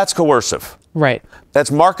 Well, that's coercive. Right.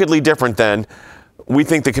 That's markedly different than, we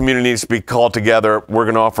think the community needs to be called together. We're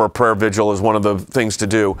going to offer a prayer vigil as one of the things to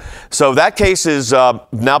do. So that case has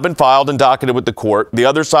now been filed and docketed with the court. The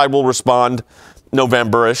other side will respond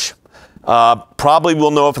November-ish. Probably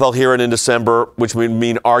we'll know if they'll hear it in December, which would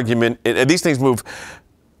mean argument. And these things move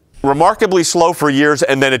remarkably slow for years,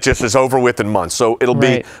 and then it just is over with in months. So it'll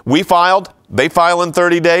be, we filed, they file in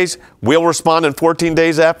 30 days. We'll respond in 14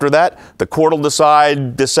 days after that. The court will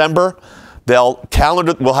decide December.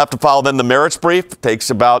 We'll have to file then the merits brief. It takes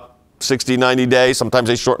about 60, 90 days. Sometimes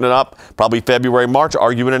they shorten it up. Probably February, March,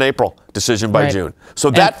 argument in April, decision by June.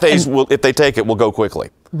 So that phase, if they take it, will go quickly.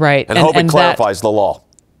 Right. And hope it clarifies the law.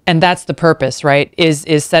 And that's the purpose, right?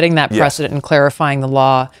 Is setting that precedent and clarifying the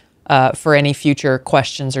law for any future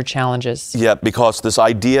questions or challenges. Yeah, because this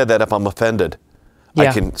idea that if I'm offended,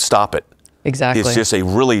 I can stop it. Exactly. It's just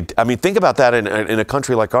think about that in a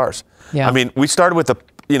country like ours. Yeah. I mean, we started with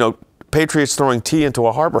patriots throwing tea into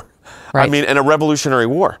a harbor. Right. And a Revolutionary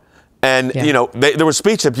War. And, there was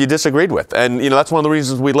speech that you disagreed with. And, that's one of the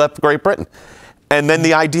reasons we left Great Britain. And then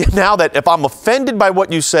the idea now that if I'm offended by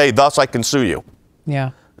what you say, thus I can sue you.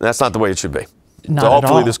 Yeah. That's not the way it should be. Not so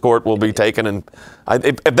hopefully at all. this court will be taken. And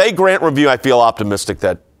if they grant review, I feel optimistic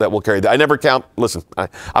that we'll carry that. I never count. Listen, I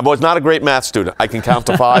was not a great math student. I can count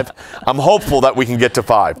to 5. I'm hopeful that we can get to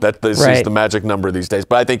 5. That is the magic number these days.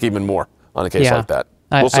 But I think even more on a case like that.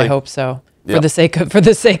 We'll see. I hope so. For the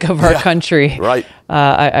sake of our country. Right.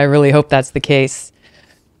 I really hope that's the case.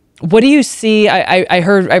 What do you see?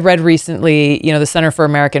 I read recently, the Center for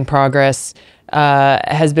American Progress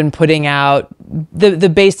has been putting out the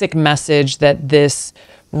basic message that this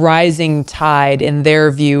rising tide, in their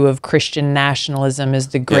view of Christian nationalism, is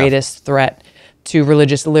the greatest threat to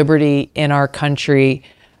religious liberty in our country.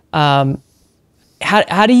 How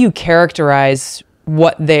do you characterize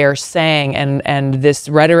what they are saying and this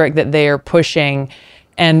rhetoric that they are pushing,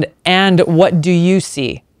 and what do you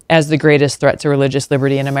see as the greatest threat to religious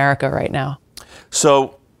liberty in America right now?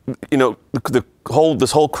 So,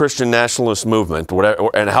 this whole Christian nationalist movement,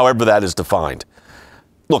 and however that is defined.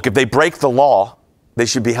 Look, if they break the law, they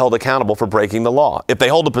should be held accountable for breaking the law. If they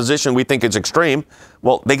hold a position we think is extreme,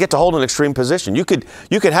 well, they get to hold an extreme position. You could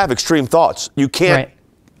have extreme thoughts. You can't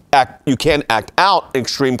act out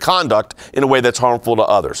extreme conduct in a way that's harmful to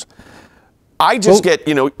others. I just get,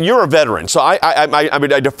 you're a veteran, so I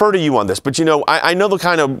mean, I defer to you on this, but I know the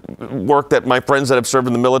kind of work that my friends that have served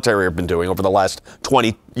in the military have been doing over the last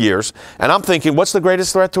 20 years, and I'm thinking, what's the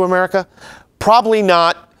greatest threat to America? Probably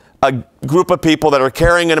not a group of people that are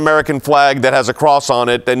carrying an American flag that has a cross on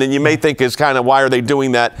it, and then you may think is kind of, why are they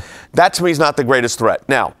doing that? That to me is not the greatest threat.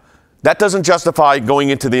 Now, that doesn't justify going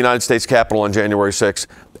into the United States Capitol on January 6th.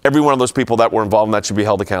 Every one of those people that were involved in that should be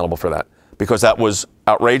held accountable for that, because that was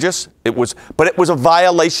outrageous. But it was a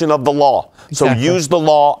violation of the law. Exactly. So use the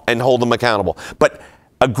law and hold them accountable. But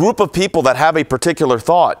a group of people that have a particular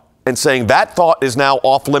thought and saying that thought is now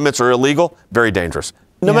off limits or illegal, very dangerous,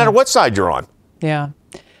 no matter what side you're on. Yeah.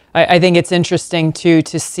 I think it's interesting, too,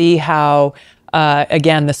 to see how,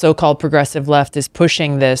 again, the so-called progressive left is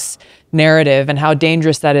pushing this narrative and how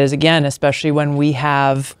dangerous that is, again, especially when we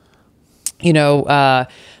have, the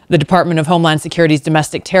Department of Homeland Security's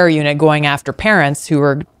domestic terror unit going after parents who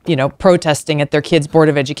are, protesting at their kids' Board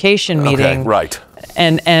of Education meeting. Okay, right.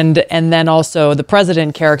 And then also the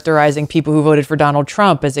president characterizing people who voted for Donald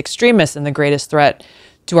Trump as extremists and the greatest threat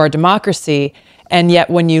to our democracy. And yet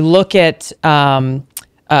when you look at,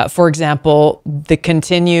 for example, the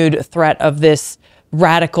continued threat of this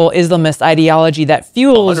radical Islamist ideology that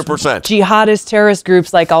fuels 100%. jihadist terrorist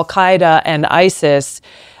groups like Al-Qaeda and ISIS,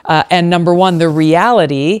 and number one, the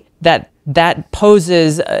reality that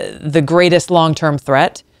poses the greatest long-term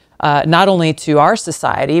threat, not only to our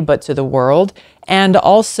society, but to the world. And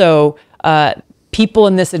also, people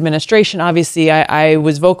in this administration, obviously, I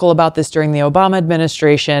was vocal about this during the Obama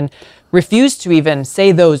administration, refused to even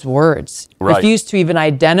say those words, refused to even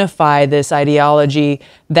identify this ideology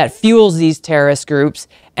that fuels these terrorist groups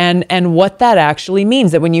and what that actually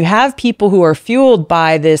means. That when you have people who are fueled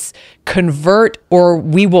by this convert or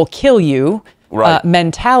we will kill you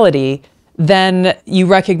mentality, then you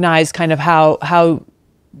recognize kind of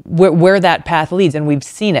where that path leads. And we've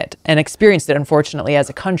seen it and experienced it, unfortunately, as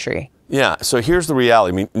a country. Yeah, so here's the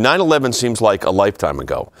reality. I mean, 9/11 seems like a lifetime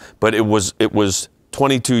ago, but it was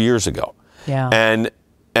 22 years ago. Yeah.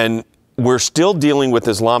 And we're still dealing with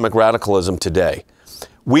Islamic radicalism today.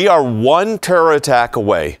 We are one terror attack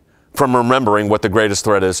away from remembering what the greatest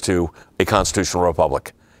threat is to a constitutional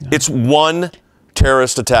republic. Yeah. It's one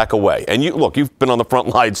terrorist attack away. And you've been on the front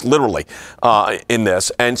lines literally in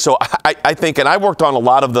this. And so I think, and I worked on a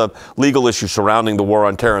lot of the legal issues surrounding the war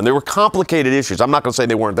on terror, and they were complicated issues. I'm not going to say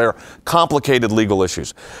they weren't there, complicated legal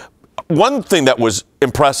issues. One thing that was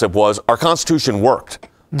impressive was our Constitution worked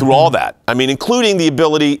through all that. I mean, including the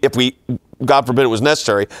ability, if we, God forbid it was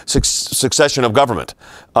necessary, succession of government.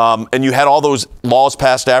 And you had all those laws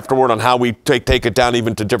passed afterward on how we take it down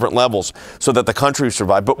even to different levels so that the country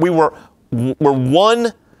survived. But we're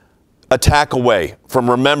one attack away from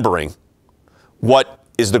remembering what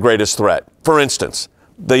is the greatest threat. For instance,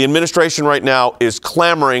 the administration right now is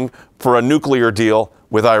clamoring for a nuclear deal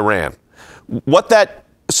with Iran. What that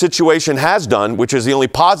situation has done, which is the only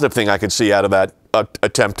positive thing I could see out of that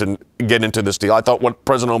attempt to get into this deal. I thought what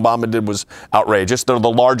President Obama did was outrageous. They're the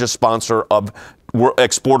largest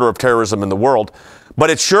exporter of terrorism in the world. But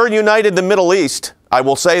it sure united the Middle East. I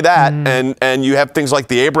will say that. And you have things like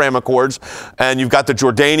the Abraham Accords, and you've got the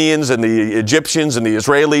Jordanians and the Egyptians and the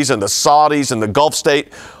Israelis and the Saudis and the Gulf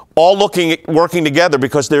state all working together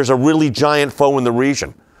because there's a really giant foe in the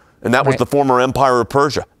region. And that was the former empire of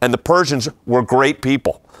Persia. And the Persians were great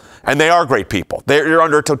people. And they are great people. They're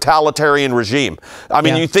under a totalitarian regime. I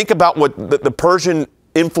mean, you think about what the Persian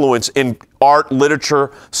influence in art,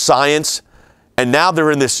 literature, science, and now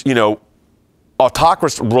they're in this,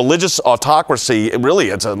 autocracy, religious autocracy. Really,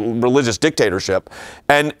 it's a religious dictatorship.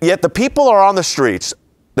 And yet the people are on the streets.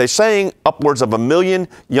 They're saying upwards of 1 million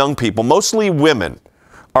young people, mostly women,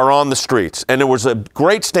 are on the streets. And there was a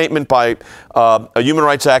great statement by a human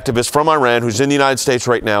rights activist from Iran who's in the United States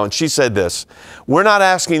right now, and she said this: we're not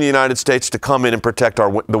asking the United States to come in and protect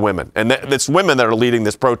the women. And it's women that are leading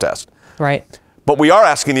this protest. Right. But we are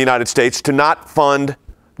asking the United States to not fund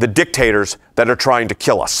the dictators that are trying to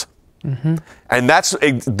kill us. Mm-hmm. And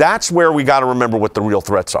that's where we got to remember what the real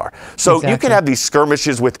threats are. So you can have these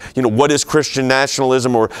skirmishes with, what is Christian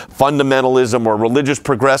nationalism or fundamentalism or religious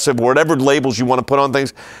progressive or whatever labels you want to put on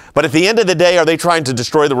things. But at the end of the day, are they trying to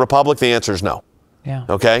destroy the republic? The answer is no. Yeah.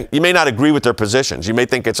 Okay? You may not agree with their positions. You may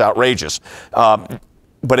think it's outrageous.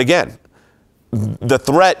 But again, the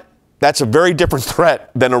threat, that's a very different threat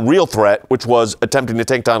than a real threat, which was attempting to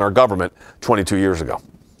take down our government 22 years ago.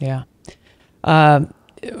 Yeah.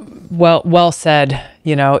 Well said.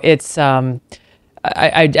 It's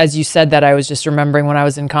as you said that, I was just remembering when I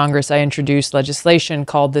was in Congress, I introduced legislation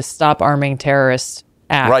called the Stop Arming Terrorists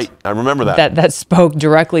Act. Right, I remember that. That spoke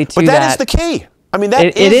directly to that. But that is the key. I mean,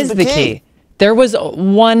 it is the key. There was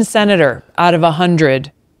one senator out of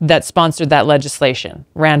 100 that sponsored that legislation,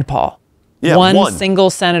 Rand Paul. Yeah, one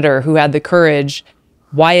single senator who had the courage,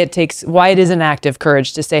 why it is an act of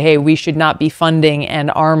courage to say, hey, we should not be funding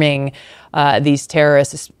and arming these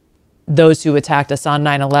terrorists, those who attacked us on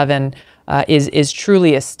 9/11, is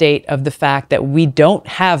truly a state of the fact that we don't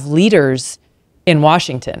have leaders in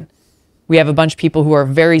Washington. We have a bunch of people who are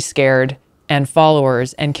very scared and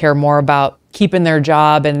followers and care more about keeping their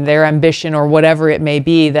job and their ambition or whatever it may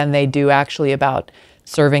be than they do actually about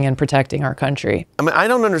serving and protecting our country. I mean, I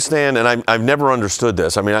don't understand, and I've never understood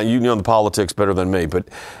this. I mean, you know the politics better than me, but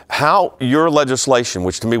how your legislation,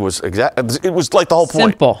 which to me was it was like the whole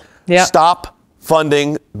point. Simple. Yeah. Stop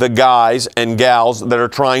funding the guys and gals that are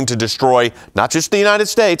trying to destroy not just the United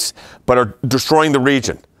States, but are destroying the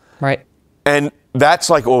region. Right. And that's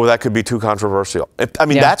like, oh, that could be too controversial. I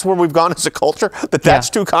mean, that's where we've gone as a culture, that's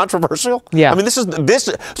too controversial. Yeah. I mean, so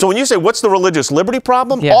when you say, what's the religious liberty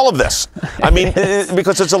problem? All of this. I mean,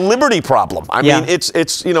 because it's a liberty problem. I mean,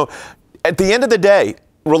 it's, you know, at the end of the day,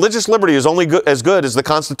 religious liberty is only as good as the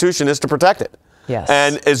Constitution is to protect it. Yes.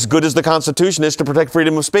 And as good as the Constitution is to protect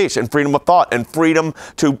freedom of speech and freedom of thought and freedom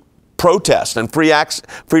to protest and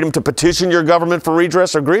freedom to petition your government for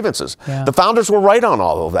redress or grievances. Yeah. The founders were right on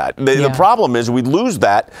all of that. The problem is we lose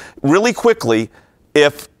that really quickly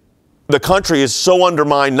if the country is so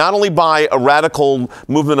undermined not only by a radical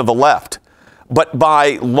movement of the left, but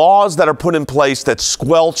by laws that are put in place that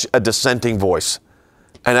squelch a dissenting voice.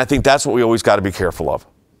 And I think that's what we always got to be careful of.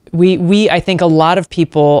 I think a lot of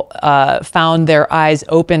people found their eyes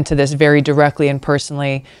open to this very directly and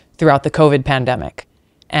personally throughout the COVID pandemic,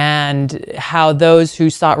 and how those who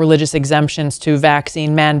sought religious exemptions to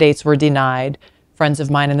vaccine mandates were denied. Friends of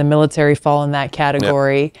mine in the military fall in that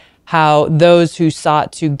category. Yep. How those who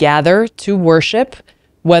sought to gather to worship,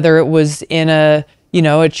 whether it was in a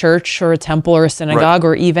church or a temple or a synagogue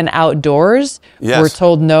or even outdoors, were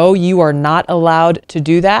told, no, you are not allowed to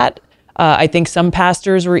do that. I think some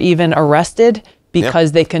pastors were even arrested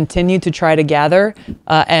because they continued to try to gather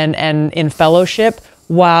and in fellowship,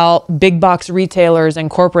 while big box retailers and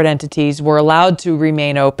corporate entities were allowed to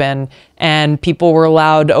remain open, and people were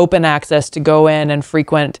allowed open access to go in and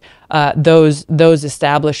frequent those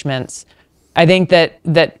establishments. I think that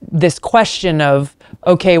this question of,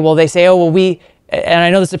 okay, well, they say, oh, well, and I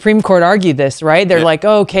know the Supreme Court argued this, right? They're like,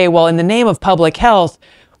 oh, okay, well, in the name of public health,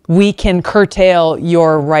 we can curtail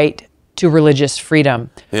your right to religious freedom.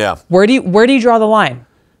 Yeah. Where do you draw the line?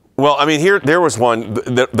 Well, I mean, there was one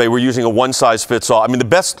that they were using a one-size-fits-all. I mean,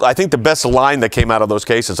 I think the best line that came out of those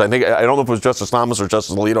cases, I don't know if it was Justice Thomas or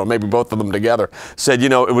Justice Alito, or maybe both of them together, said,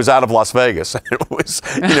 it was out of Las Vegas.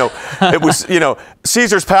 It was,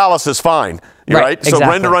 Caesar's palace is fine, right? So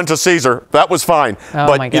render unto Caesar, that was fine. Oh,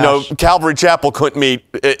 but, Calvary Chapel couldn't meet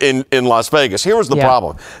in Las Vegas. Here was the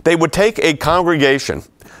problem. They would take a congregation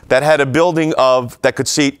that had a building that could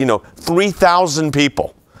seat, 3,000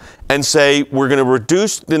 people, and say, we're going to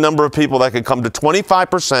reduce the number of people that could come to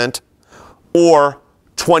 25% or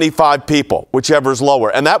 25 people, whichever is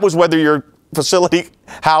lower. And that was whether your facility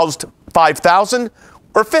housed 5,000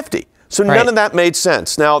 or 50. So none of that made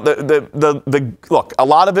sense. Now, look, a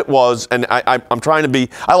lot of it was, and I'm trying to be,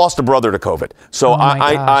 I lost a brother to COVID. So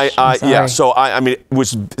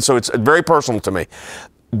so it's very personal to me.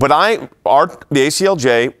 But the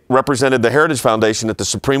ACLJ represented the Heritage Foundation at the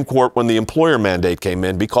Supreme Court when the employer mandate came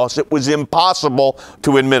in because it was impossible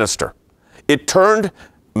to administer. It turned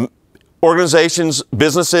organizations,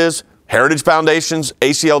 businesses, Heritage Foundations,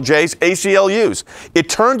 ACLJs, ACLUs, it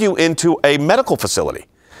turned you into a medical facility.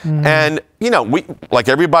 And, we, like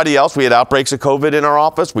everybody else, we had outbreaks of COVID in our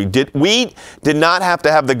office. We did not have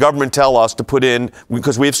to have the government tell us to put in,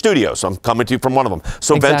 because we have studios. I'm coming to you from one of them.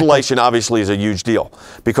 So ventilation obviously is a huge deal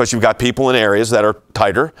because you've got people in areas that are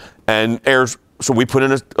tighter and airs. So we put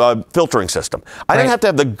in a filtering system. I didn't have to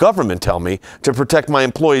have the government tell me to protect my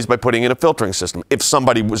employees by putting in a filtering system. If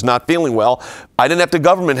somebody was not feeling well, I didn't have the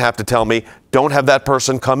government have to tell me, don't have that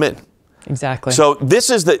person come in. Exactly. So this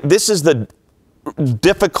is the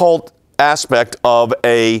difficult aspect of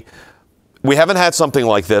we haven't had something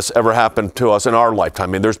like this ever happen to us in our lifetime.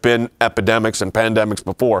 I mean, there's been epidemics and pandemics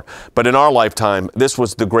before, but in our lifetime, this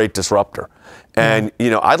was the great disruptor. And,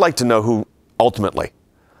 I'd like to know who ultimately,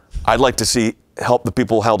 I'd like to see help the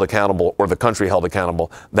people held accountable or the country held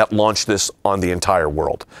accountable that launched this on the entire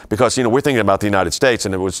world. Because, we're thinking about the United States,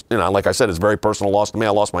 and it was, like I said, it's a very personal loss to me. I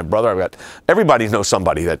lost my brother. Everybody knows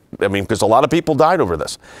somebody because a lot of people died over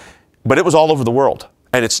this. But it was all over the world,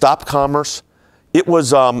 and it stopped commerce. It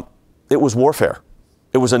was warfare.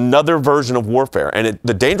 It was another version of warfare, and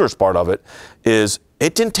the dangerous part of it is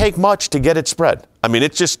it didn't take much to get it spread. I mean,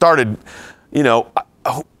 it just started,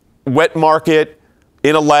 wet market,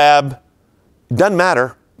 in a lab, doesn't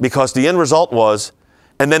matter, because the end result was,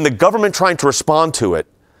 and then the government trying to respond to it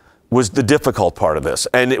was the difficult part of this.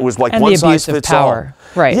 And it was like one size fits all.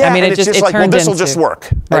 Right. Yeah, I mean, and it's just like, well, this will just work.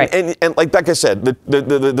 Right. And like I said,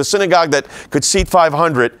 the synagogue that could seat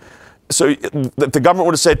 500, so if the government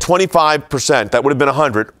would have said 25%, that would have been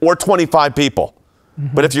 100, or 25 people.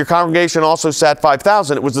 Mm-hmm. But if your congregation also sat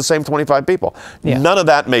 5,000, it was the same 25 people. Yeah. None of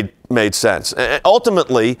that made sense. And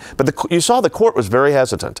ultimately, but you saw the court was very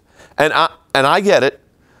hesitant. And I get it.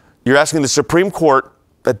 You're asking the Supreme Court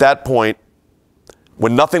at that point,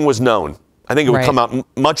 when nothing was known. I think it would come out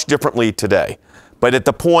much differently today. But at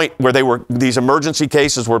the point where these emergency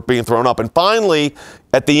cases were being thrown up, and finally,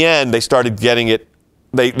 at the end, they started getting it,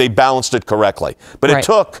 they balanced it correctly. But it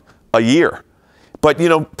took a year. But,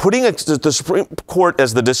 putting the Supreme Court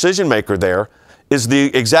as the decision maker there is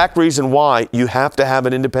the exact reason why you have to have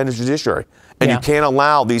an independent judiciary. And you can't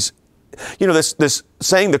allow these, this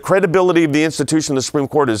saying the credibility of the institution, the Supreme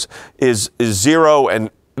Court is zero and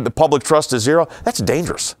the public trust is zero. That's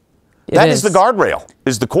dangerous. That is the guardrail,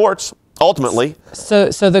 is the courts, ultimately. So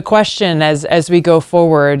the question as we go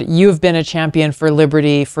forward, you've been a champion for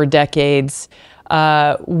liberty for decades.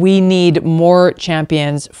 We need more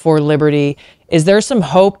champions for liberty. Is there some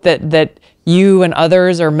hope that you and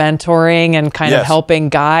others are mentoring and kind of helping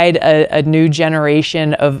guide a new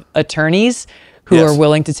generation of attorneys who are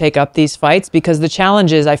willing to take up these fights? Because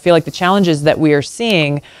I feel like the challenges that we are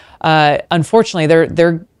seeing,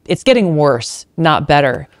 unfortunately, it's getting worse, not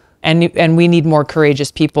better. And we need more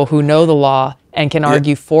courageous people who know the law and can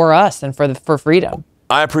argue for us and for freedom.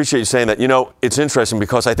 I appreciate you saying that. It's interesting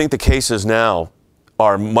because I think the cases now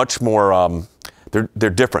are much more, they're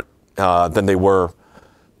different than they were.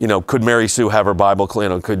 Could Mary Sue have her Bible,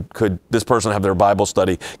 could this person have their Bible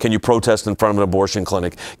study? Can you protest in front of an abortion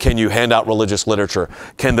clinic? Can you hand out religious literature?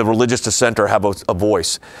 Can the religious dissenter have a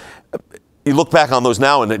voice? You look back on those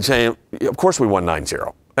now and say, of course we won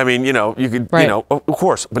 9-0. I mean, you could, of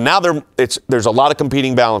course. But now there's a lot of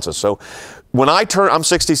competing balances. So when I'm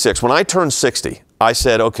 66. When I turned 60, I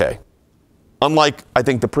said, okay, unlike, I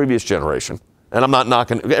think, the previous generation, and I'm not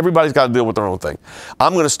knocking, everybody's got to deal with their own thing.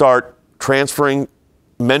 I'm going to start transferring,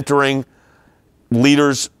 mentoring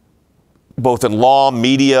leaders, both in law,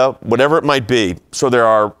 media, whatever it might be. So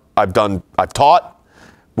I've taught,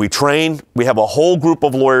 we train, we have a whole group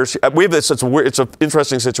of lawyers. We have this, it's an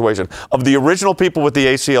interesting situation. Of the original people with the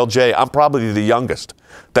ACLJ, I'm probably the youngest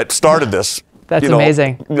that started this. That's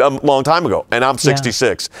amazing. A long time ago, and I'm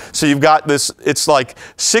 66. So you've got this, it's like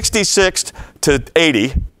 66 to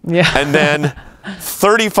 80, and then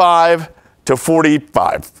 35 to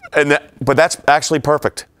 45. But that's actually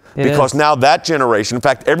perfect. Because now that generation, in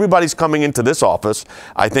fact, everybody's coming into this office,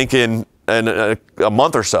 I think in a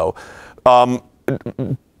month or so,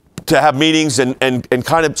 to have meetings and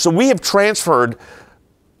kind of, so we have transferred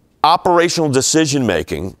operational decision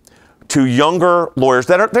making to younger lawyers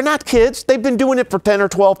they're not kids. They've been doing it for 10 or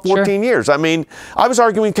 12, 14 years. I mean, I was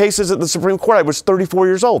arguing cases at the Supreme Court. I was 34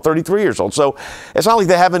 years old, 33 years old. So it's not like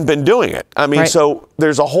they haven't been doing it. I mean, so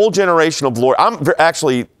there's a whole generation of lawyers. I'm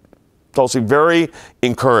actually, Tulsi, very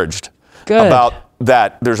encouraged about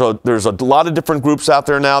that. There's a lot of different groups out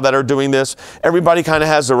there now that are doing this. Everybody kind of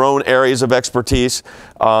has their own areas of expertise.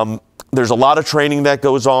 There's a lot of training that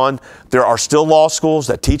goes on. There are still law schools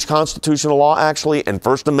that teach constitutional law, actually, and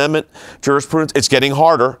First Amendment jurisprudence. It's getting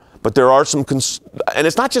harder, but there are some, and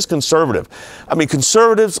it's not just conservative. I mean,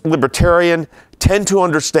 conservatives, libertarian, tend to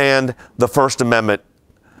understand the First Amendment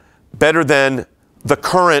better than the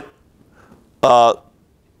current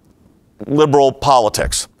liberal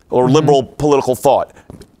politics or liberal political thought.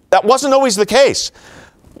 That wasn't always the case.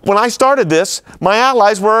 When I started this, my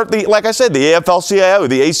allies were, like I said, the AFL-CIO,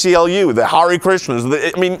 the ACLU, the Hare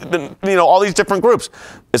Krishnas, all these different groups.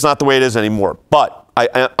 It's not the way it is anymore. But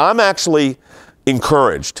I'm actually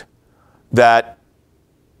encouraged that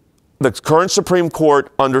the current Supreme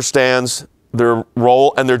Court understands their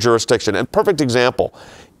role and their jurisdiction. And perfect example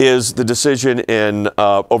is the decision in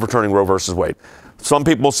overturning Roe versus Wade. Some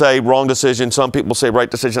people say wrong decision. Some people say right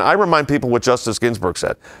decision. I remind people what Justice Ginsburg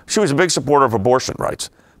said. She was a big supporter of abortion rights.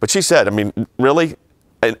 But she said, I mean, really,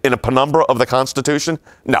 in a penumbra of the Constitution?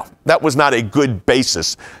 No, that was not a good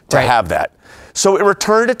basis to have that. So it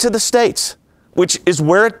returned it to the states, which is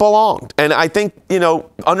where it belonged. And I think,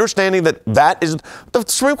 understanding that is, the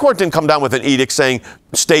Supreme Court didn't come down with an edict saying,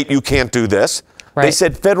 state, you can't do this. They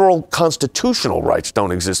said federal constitutional rights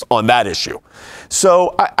don't exist on that issue.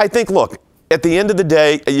 So I think, look, at the end of the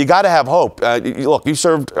day, you got to have hope. Look, you're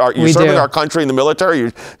serving our country in the military.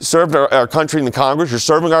 You served our country in the Congress. You're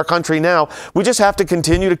serving our country now. We just have to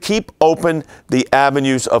continue to keep open the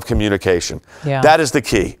avenues of communication. Yeah. That is the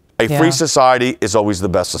key. A free society is always the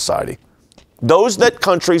best society. Those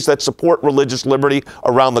countries that support religious liberty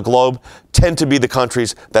around the globe tend to be the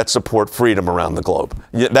countries that support freedom around the globe.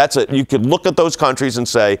 That's it. You could look at those countries and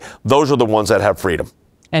say, those are the ones that have freedom.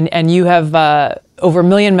 And you have over 1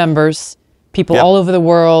 million members, people all over the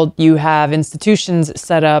world. You have institutions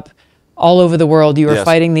set up all over the world. You are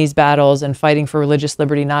fighting these battles and fighting for religious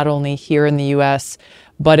liberty, not only here in the U.S.,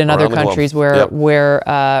 but in other countries where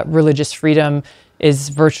religious freedom is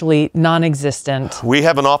virtually non-existent. We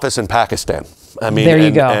have an office in Pakistan. I mean, there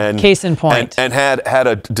you go. Case in point. And had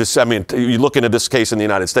I mean, you look into this case in the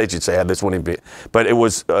United States, you'd say, this wouldn't be. But it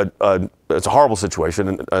was it's a horrible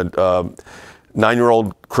situation. A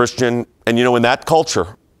 9-year-old Christian, and in that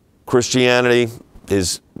culture, Christianity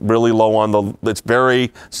is really low on the. It's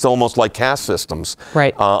still almost like caste systems,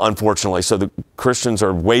 right? Unfortunately, so the Christians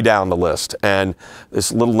are way down the list. And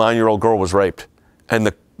this little 9-year-old girl was raped, and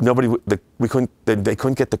they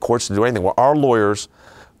couldn't get the courts to do anything. Well, our lawyers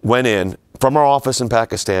went in from our office in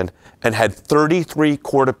Pakistan and had 33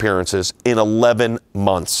 court appearances in 11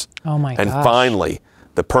 months. Oh my gosh. And finally,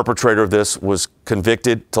 the perpetrator of this was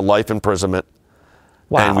convicted to life imprisonment.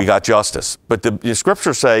 Wow. And we got justice. But the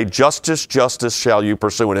scriptures say, justice, justice shall you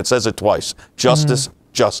pursue. And it says it twice. Justice,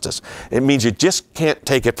 justice. It means you just can't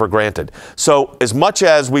take it for granted. So as much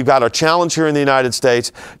as we've got a challenge here in the United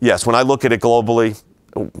States, yes, when I look at it globally,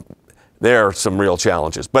 there are some real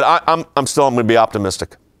challenges, but I'm going to be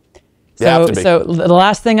optimistic. So the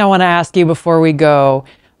last thing I want to ask you before we go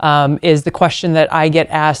is the question that I get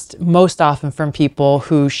asked most often from people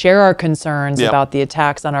who share our concerns about the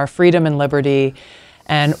attacks on our freedom and liberty,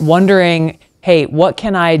 and wondering, hey, what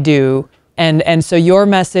can I do? And so your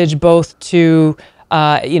message, both to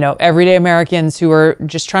everyday Americans who are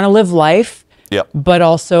just trying to live life, but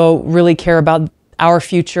also really care about our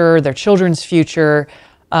future, their children's future.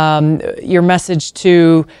 Your message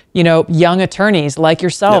to, young attorneys like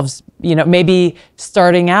yourselves, maybe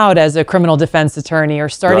starting out as a criminal defense attorney or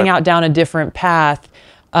starting out down a different path.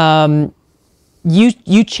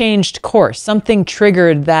 You changed course. Something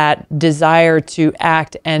triggered that desire to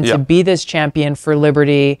act and to be this champion for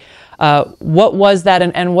liberty. What was that,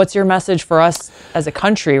 and what's your message for us as a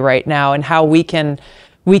country right now, and how we can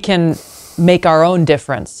make our own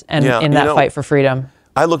difference in that fight for freedom?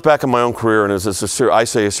 I look back at my own career, and I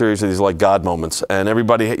say a series of these like God moments, and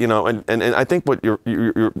everybody, and I think what you're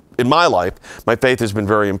in my life, my faith has been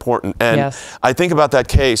very important. And I think about that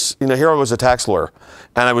case. Here I was a tax lawyer,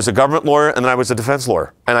 and I was a government lawyer, and then I was a defense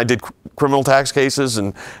lawyer, and I did criminal tax cases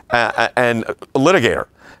and a litigator.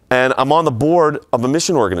 And I'm on the board of a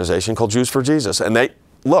mission organization called Jews for Jesus. And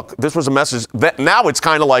this was a message that now it's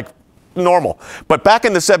kind of like normal. But back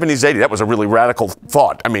in the 70s, 80s, that was a really radical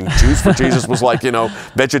thought. I mean, Jews for Jesus was like,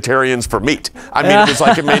 vegetarians for meat. I mean, it was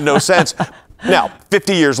like, it made no sense. Now,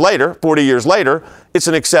 40 years later, it's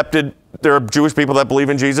an accepted, there are Jewish people that believe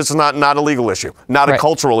in Jesus. It's not a legal issue, not a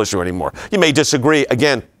cultural issue anymore. You may disagree.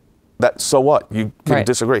 Again, so what? You can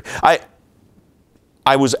disagree.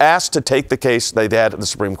 I was asked to take the case they had at the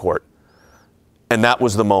Supreme Court. And that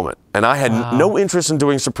was the moment. And I had no interest in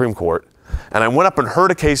doing Supreme Court. And I went up and heard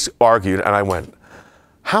a case argued, and I went,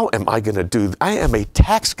 how am I going to do this? I am a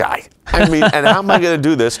tax guy. I mean, and how am I going to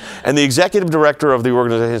do this? And the executive director of the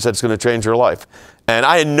organization said, it's going to change your life. And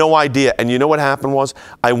I had no idea. And you know what happened was,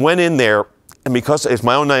 I went in there, and because it's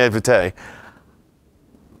my own naivete,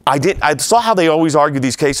 I saw how they always argue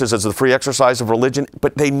these cases as the free exercise of religion,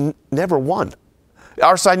 but they never won.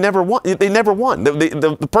 Our side never won. They never won.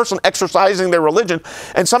 The person exercising their religion,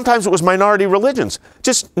 and sometimes it was minority religions,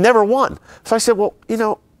 just never won. So I said, well,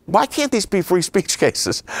 why can't these be free speech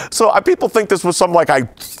cases? So people think this was something like I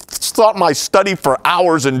thought my study for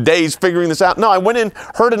hours and days figuring this out. No, I went in,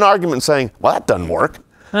 heard an argument saying, well, that doesn't work,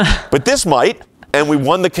 but this might. And we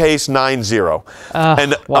won the case 9-0.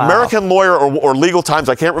 And American Lawyer or Legal Times,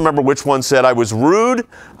 I can't remember which one, said I was rude,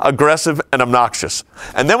 aggressive, and obnoxious.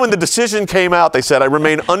 And then when the decision came out, they said I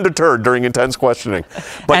remain undeterred during intense questioning.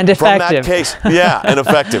 But and effective. From that case, and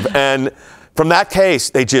effective. And from that case,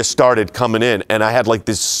 they just started coming in. And I had like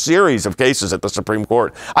this series of cases at the Supreme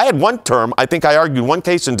Court. I had one term, I think I argued one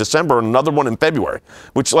case in December and another one in February,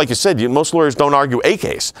 which, like you said, most lawyers don't argue a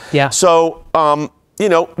case. Yeah. So,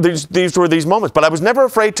 these were these moments. But I was never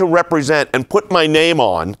afraid to represent and put my name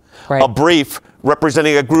on a brief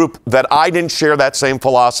representing a group that I didn't share that same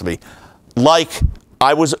philosophy. Like,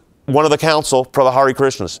 I was one of the counsel for the Hare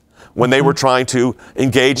Krishnas. when they were trying to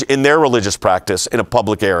engage in their religious practice in a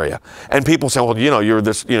public area. And people say, well,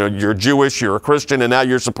 you're Jewish, you're a Christian, and now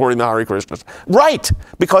you're supporting the Hare Krishnas. Right,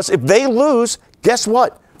 because if they lose, guess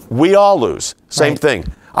what? We all lose. Same thing.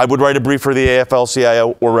 I would write a brief for the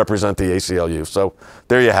AFL-CIO or represent the ACLU. So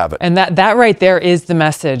there you have it. And that right there is the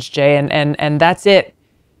message, Jay. And that's it,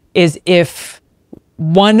 is if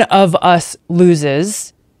one of us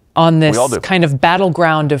loses on this kind of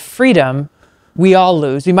battleground of freedom, we all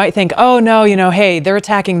lose. We might think, oh, no, hey, they're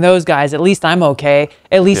attacking those guys. At least I'm okay.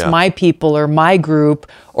 At least my people or my group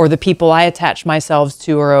or the people I attach myself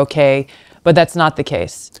to are okay. But that's not the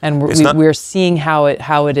case. And we're seeing how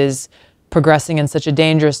it is progressing in such a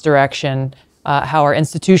dangerous direction, how our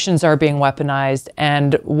institutions are being weaponized,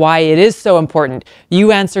 and why it is so important.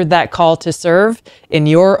 You answered that call to serve in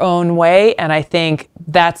your own way, and I think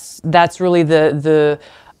that's really the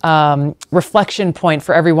reflection point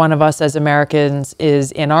for every one of us as Americans,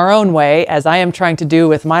 is in our own way, as I am trying to do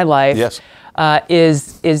with my life,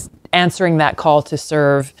 is answering that call to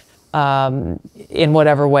serve in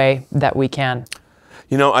whatever way that we can.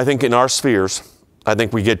 I think in our spheres, I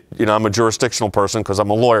think we get, I'm a jurisdictional person because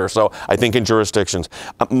I'm a lawyer, so I think in jurisdictions.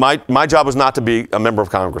 My job was not to be a member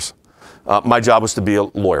of Congress. My job was to be a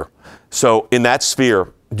lawyer. So in that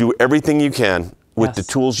sphere, do everything you can with the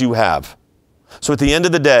tools you have. So at the end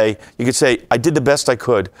of the day, you could say, I did the best I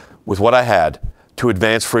could with what I had to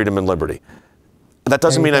advance freedom and liberty. That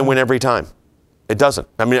doesn't mean I win every time. It doesn't.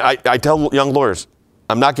 I mean, I tell young lawyers,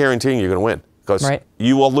 I'm not guaranteeing you're going to win, because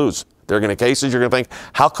you will lose. There are going to be cases you're going to think,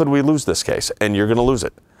 how could we lose this case? And you're going to lose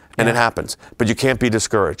it. And it happens. But you can't be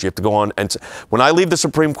discouraged. You have to go on. And when I leave the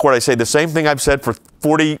Supreme Court, I say the same thing I've said for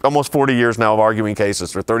almost 40 years now of arguing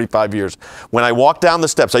cases, for 35 years. When I walk down the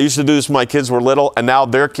steps, I used to do this when my kids were little, and now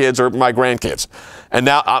their kids are my grandkids. And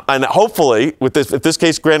now, and hopefully, if this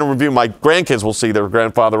case granted review, my grandkids will see their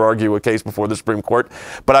grandfather argue a case before the Supreme Court.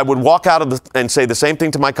 But I would walk out and say the same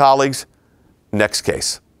thing to my colleagues, next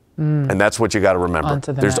case. And that's what you got to remember.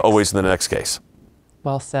 There's always the next case.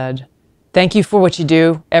 Well said. Thank you for what you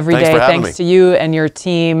do every day. Thanks to you and your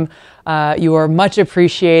team. You are much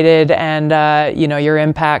appreciated, and your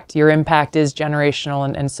impact is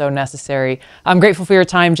generational and so necessary. I'm grateful for your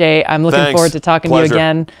time, Jay. I'm looking forward to talking to you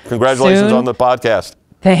again. Congratulations on the podcast.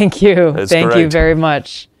 Thank you. Thank you very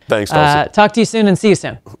much. Thanks, Tulsi. Talk to you soon, and see you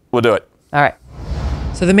soon. We'll do it. All right.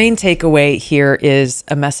 So the main takeaway here is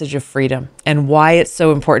a message of freedom, and why it's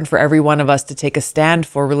so important for every one of us to take a stand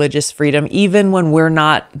for religious freedom, even when we're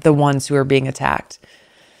not the ones who are being attacked.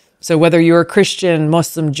 So whether you're a Christian,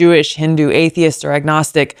 Muslim, Jewish, Hindu, atheist, or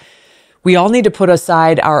agnostic, we all need to put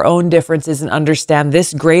aside our own differences and understand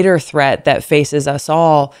this greater threat that faces us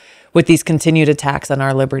all with these continued attacks on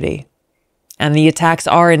our liberty. And the attacks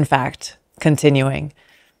are, in fact, continuing.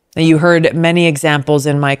 Now, you heard many examples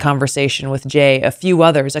in my conversation with Jay, a few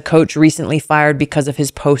others. A coach recently fired because of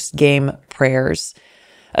his post-game prayers.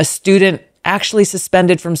 A student actually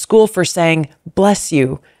suspended from school for saying, "Bless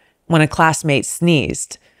you," when a classmate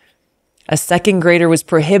sneezed. A second grader was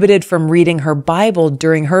prohibited from reading her Bible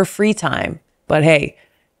during her free time. But hey,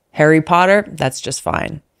 Harry Potter, that's just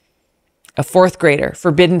fine. A fourth grader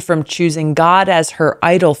forbidden from choosing God as her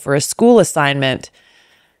idol for a school assignment.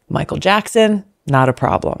 Michael Jackson, not a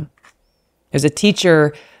problem. There's a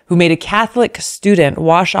teacher who made a Catholic student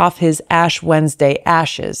wash off his Ash Wednesday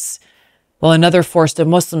ashes, while another forced a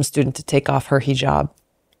Muslim student to take off her hijab.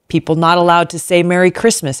 People not allowed to say Merry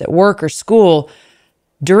Christmas at work or school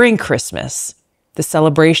during Christmas, the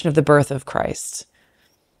celebration of the birth of Christ.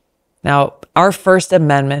 Now, our First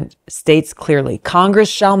Amendment states clearly, Congress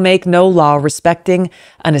shall make no law respecting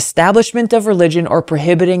an establishment of religion or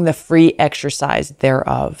prohibiting the free exercise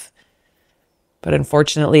thereof. But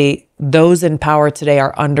unfortunately, those in power today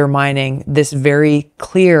are undermining this very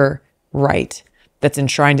clear right that's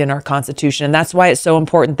enshrined in our Constitution. And that's why it's so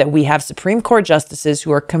important that we have Supreme Court justices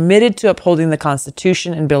who are committed to upholding the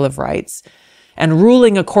Constitution and Bill of Rights and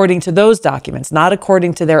ruling according to those documents, not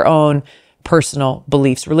according to their own personal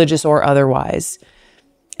beliefs, religious or otherwise.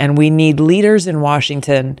 And we need leaders in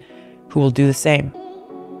Washington who will do the same.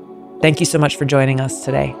 Thank you so much for joining us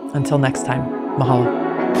today. Until next time, mahalo.